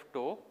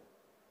F2,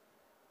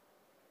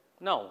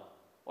 now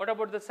what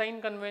about the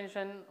sign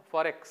convention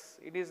for x?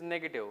 It is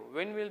negative.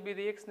 When will be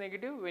the x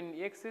negative? When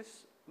x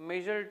is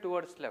measured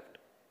towards left,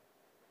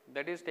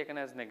 that is taken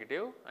as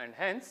negative, and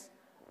hence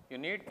you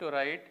need to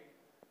write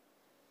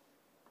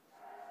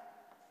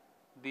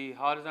the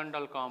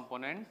horizontal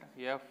component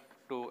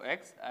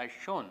F2x as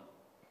shown.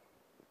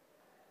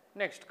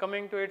 Next,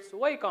 coming to its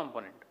y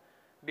component,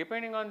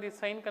 depending on the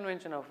sign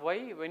convention of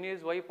y, when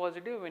is y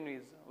positive,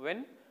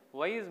 when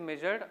y is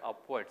measured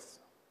upwards.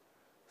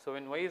 So,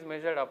 when y is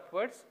measured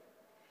upwards,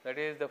 that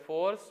is the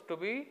force to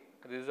be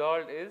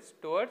resolved is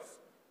towards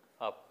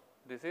up.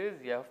 This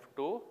is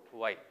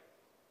F2y.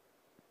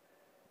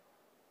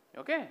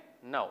 Okay.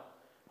 Now,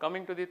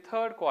 coming to the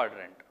third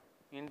quadrant.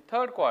 In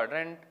third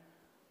quadrant,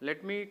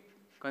 let me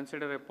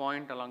consider a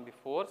point along the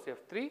force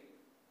F3,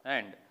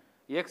 and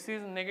x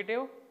is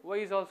negative, y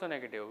is also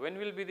negative. When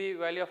will be the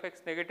value of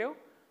x negative?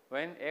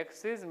 When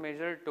x is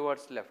measured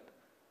towards left.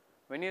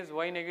 When is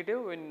y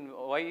negative? When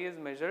y is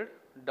measured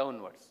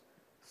downwards.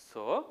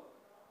 So,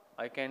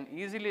 I can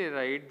easily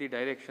write the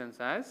directions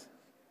as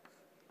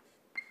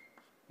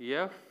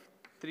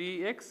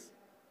F3x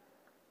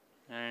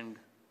and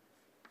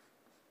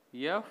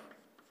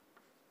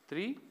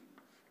F3y.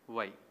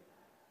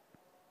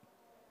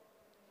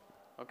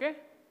 Okay?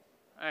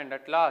 And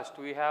at last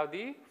we have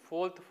the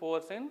fourth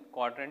force in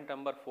quadrant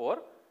number 4,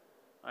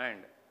 and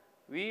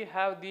we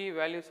have the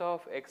values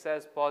of x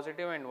as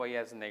positive and y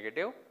as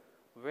negative.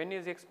 When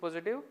is x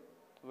positive?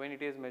 When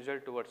it is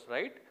measured towards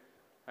right,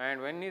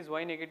 and when is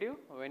y negative?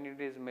 When it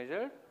is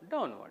measured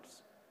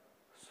downwards.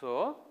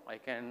 So, I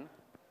can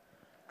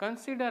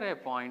consider a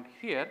point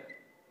here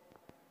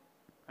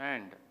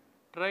and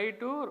try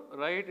to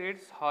write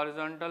its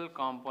horizontal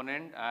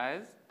component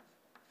as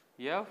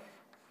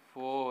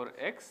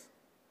F4x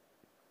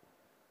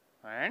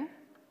and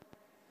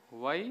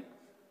y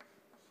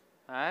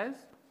as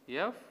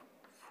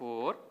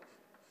F4y.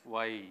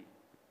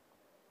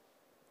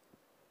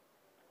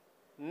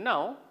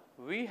 Now,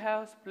 we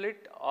have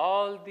split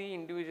all the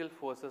individual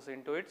forces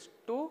into its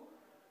two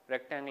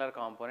rectangular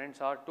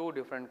components or two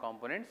different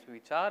components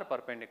which are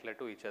perpendicular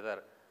to each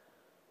other.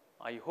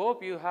 I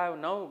hope you have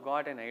now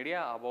got an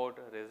idea about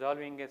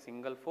resolving a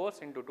single force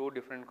into two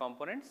different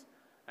components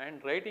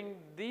and writing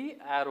the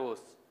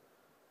arrows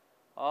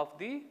of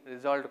the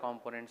resolved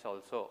components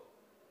also.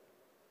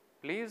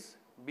 Please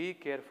be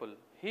careful.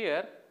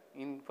 Here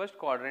in first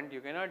quadrant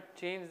you cannot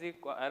change the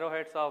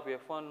arrowheads of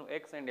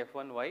F1x and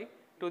F1y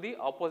to the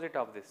opposite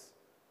of this.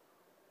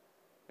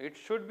 It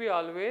should be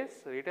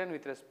always written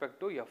with respect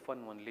to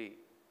F1 only.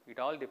 It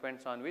all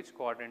depends on which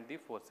quadrant the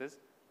force is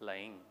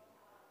lying.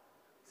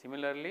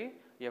 Similarly,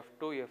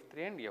 F2,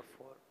 F3 and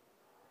F4.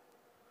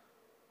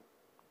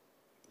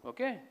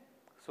 Okay.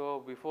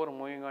 So, before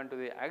moving on to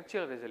the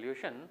actual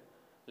resolution,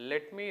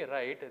 let me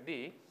write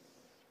the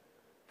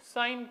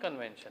sign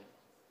convention.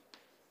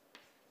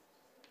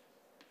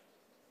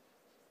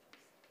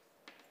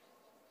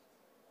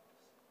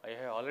 I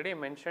have already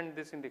mentioned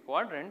this in the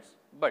quadrants,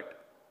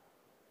 but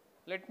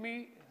let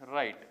me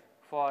write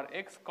for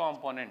x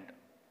component,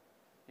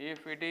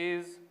 if it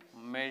is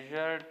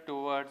measured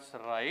towards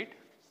right,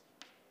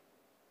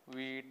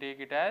 we take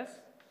it as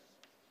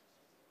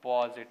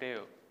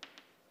positive.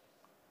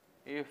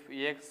 If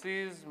x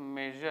is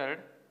measured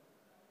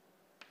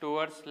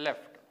towards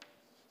left,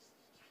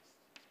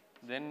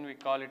 then we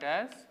call it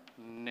as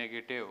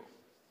negative.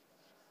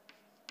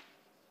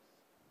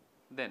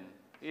 Then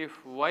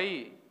if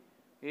y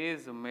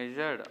is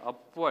measured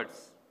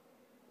upwards,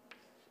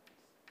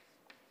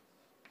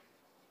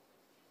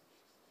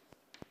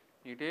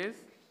 it is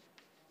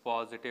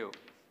positive.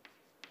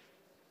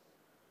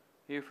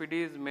 If it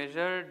is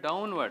measured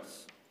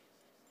downwards,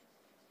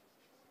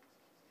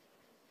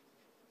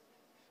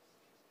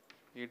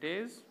 it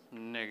is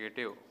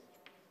negative.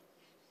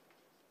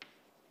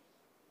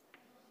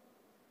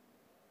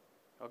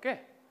 Okay.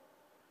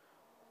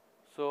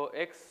 So,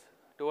 x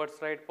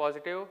towards right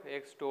positive,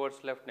 x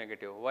towards left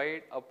negative,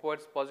 y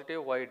upwards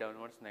positive, y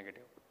downwards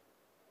negative.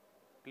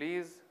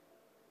 Please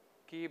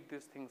keep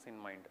these things in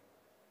mind.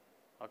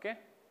 Okay.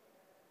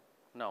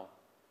 Now,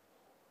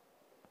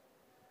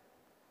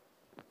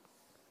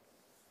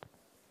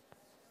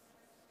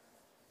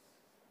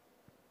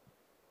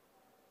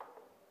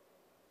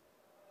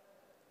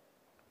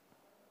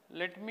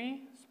 let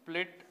me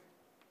split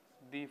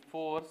the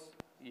force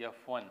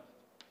F1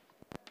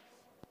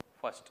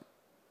 first.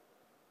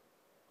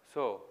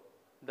 So,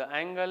 the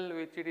angle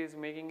which it is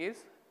making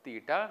is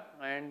theta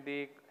and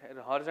the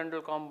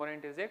horizontal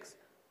component is x,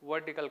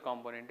 vertical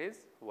component is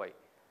y.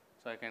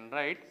 So, I can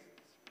write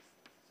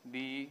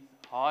the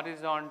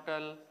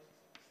horizontal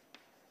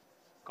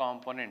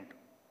component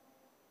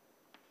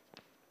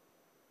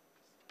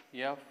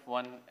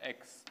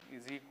F1x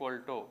is equal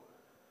to,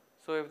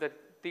 so if the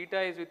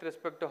theta is with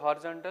respect to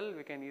horizontal,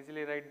 we can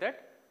easily write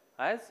that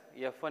as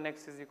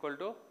F1x is equal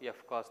to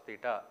F cos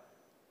theta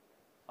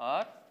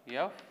or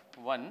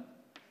F1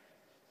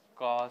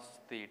 cos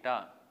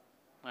theta,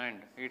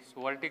 and its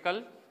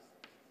vertical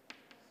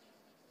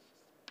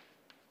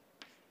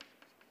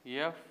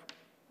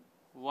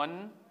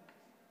F1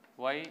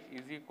 y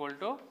is equal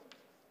to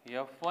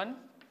F1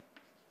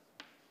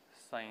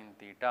 sin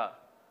theta.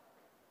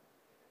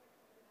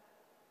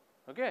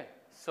 Okay.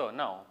 So,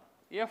 now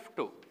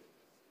F2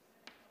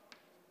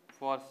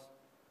 for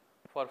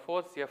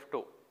force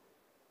F2,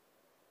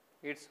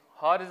 its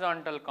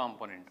horizontal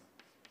component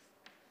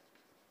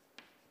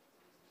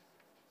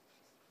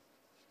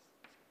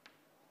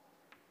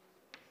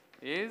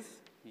is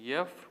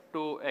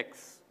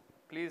F2x.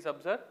 Please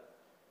observe,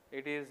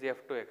 it is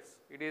F2x.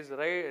 It is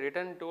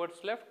written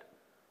towards left.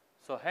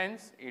 So,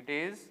 hence it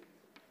is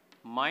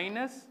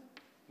minus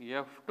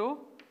F2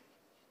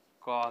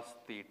 cos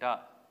theta.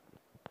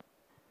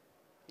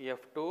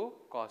 F2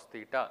 cos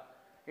theta.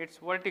 It is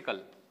vertical.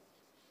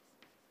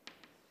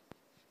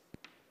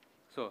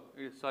 So,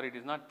 sorry, it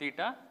is not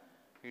theta,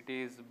 it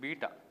is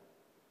beta.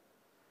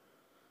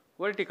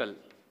 Vertical.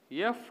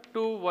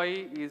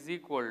 F2y is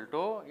equal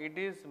to, it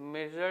is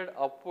measured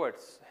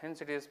upwards,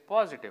 hence it is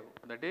positive,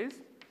 that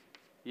is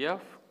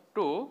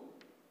F2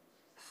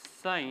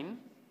 sin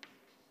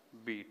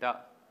beta.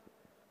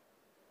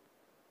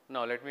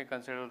 Now, let me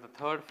consider the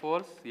third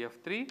force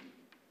F3.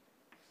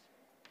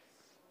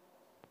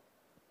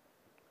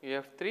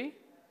 F3,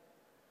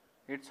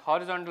 its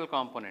horizontal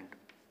component.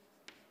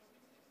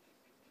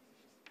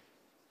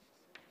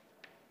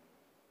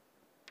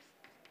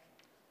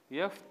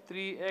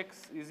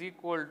 F3x is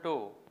equal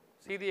to,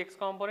 see the x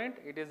component,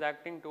 it is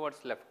acting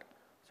towards left.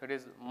 So, it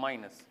is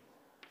minus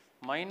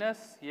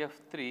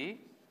F3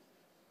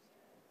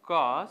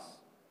 cos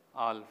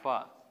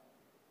alpha,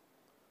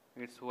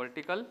 its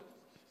vertical,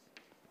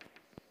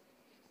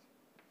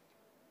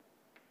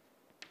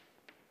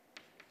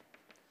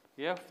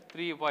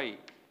 F3y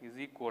is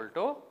equal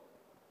to,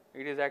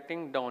 it is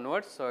acting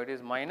downwards. So, it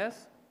is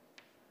minus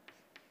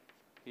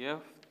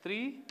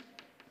F3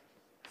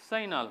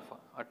 sin alpha.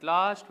 At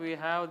last we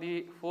have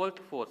the fourth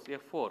force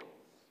F4.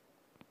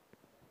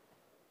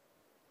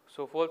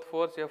 So, fourth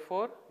force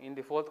F4 in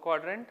the fourth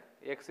quadrant,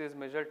 x is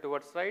measured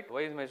towards right,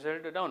 y is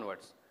measured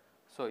downwards.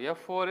 So,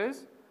 F4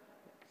 is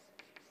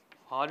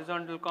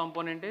horizontal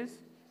component is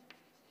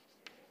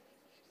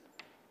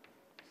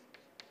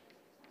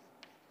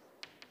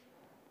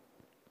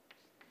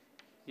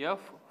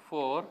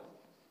F4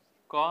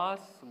 cos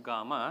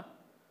gamma,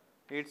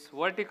 its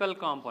vertical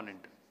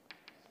component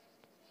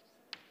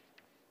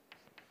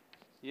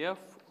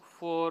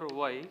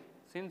F4y,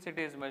 since it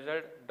is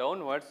measured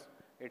downwards,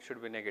 it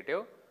should be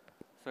negative.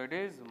 So, it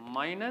is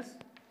minus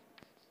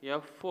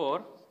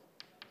F4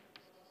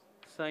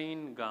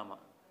 sin gamma.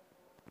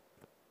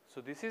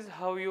 So, this is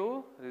how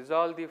you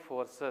resolve the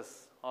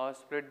forces or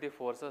split the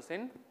forces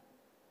in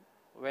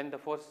when the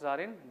forces are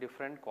in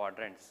different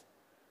quadrants.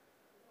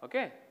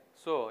 Okay.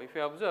 So, if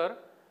you observe,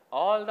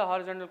 all the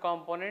horizontal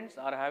components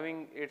are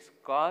having its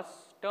cos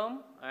term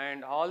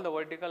and all the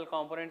vertical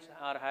components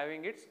are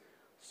having its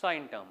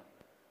sin term.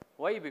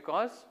 Why?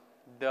 Because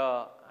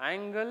the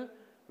angle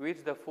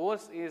which the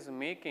force is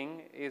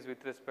making is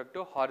with respect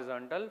to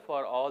horizontal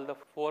for all the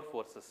four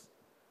forces.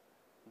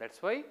 That is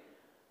why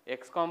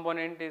x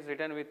component is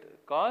written with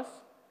cos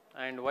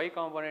and y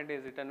component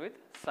is written with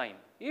sin.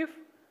 If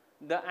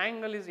the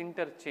angle is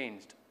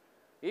interchanged,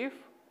 if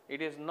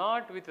it is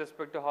not with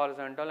respect to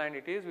horizontal and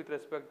it is with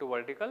respect to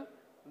vertical,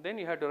 then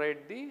you have to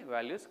write the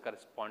values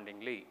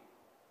correspondingly.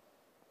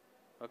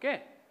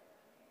 Okay.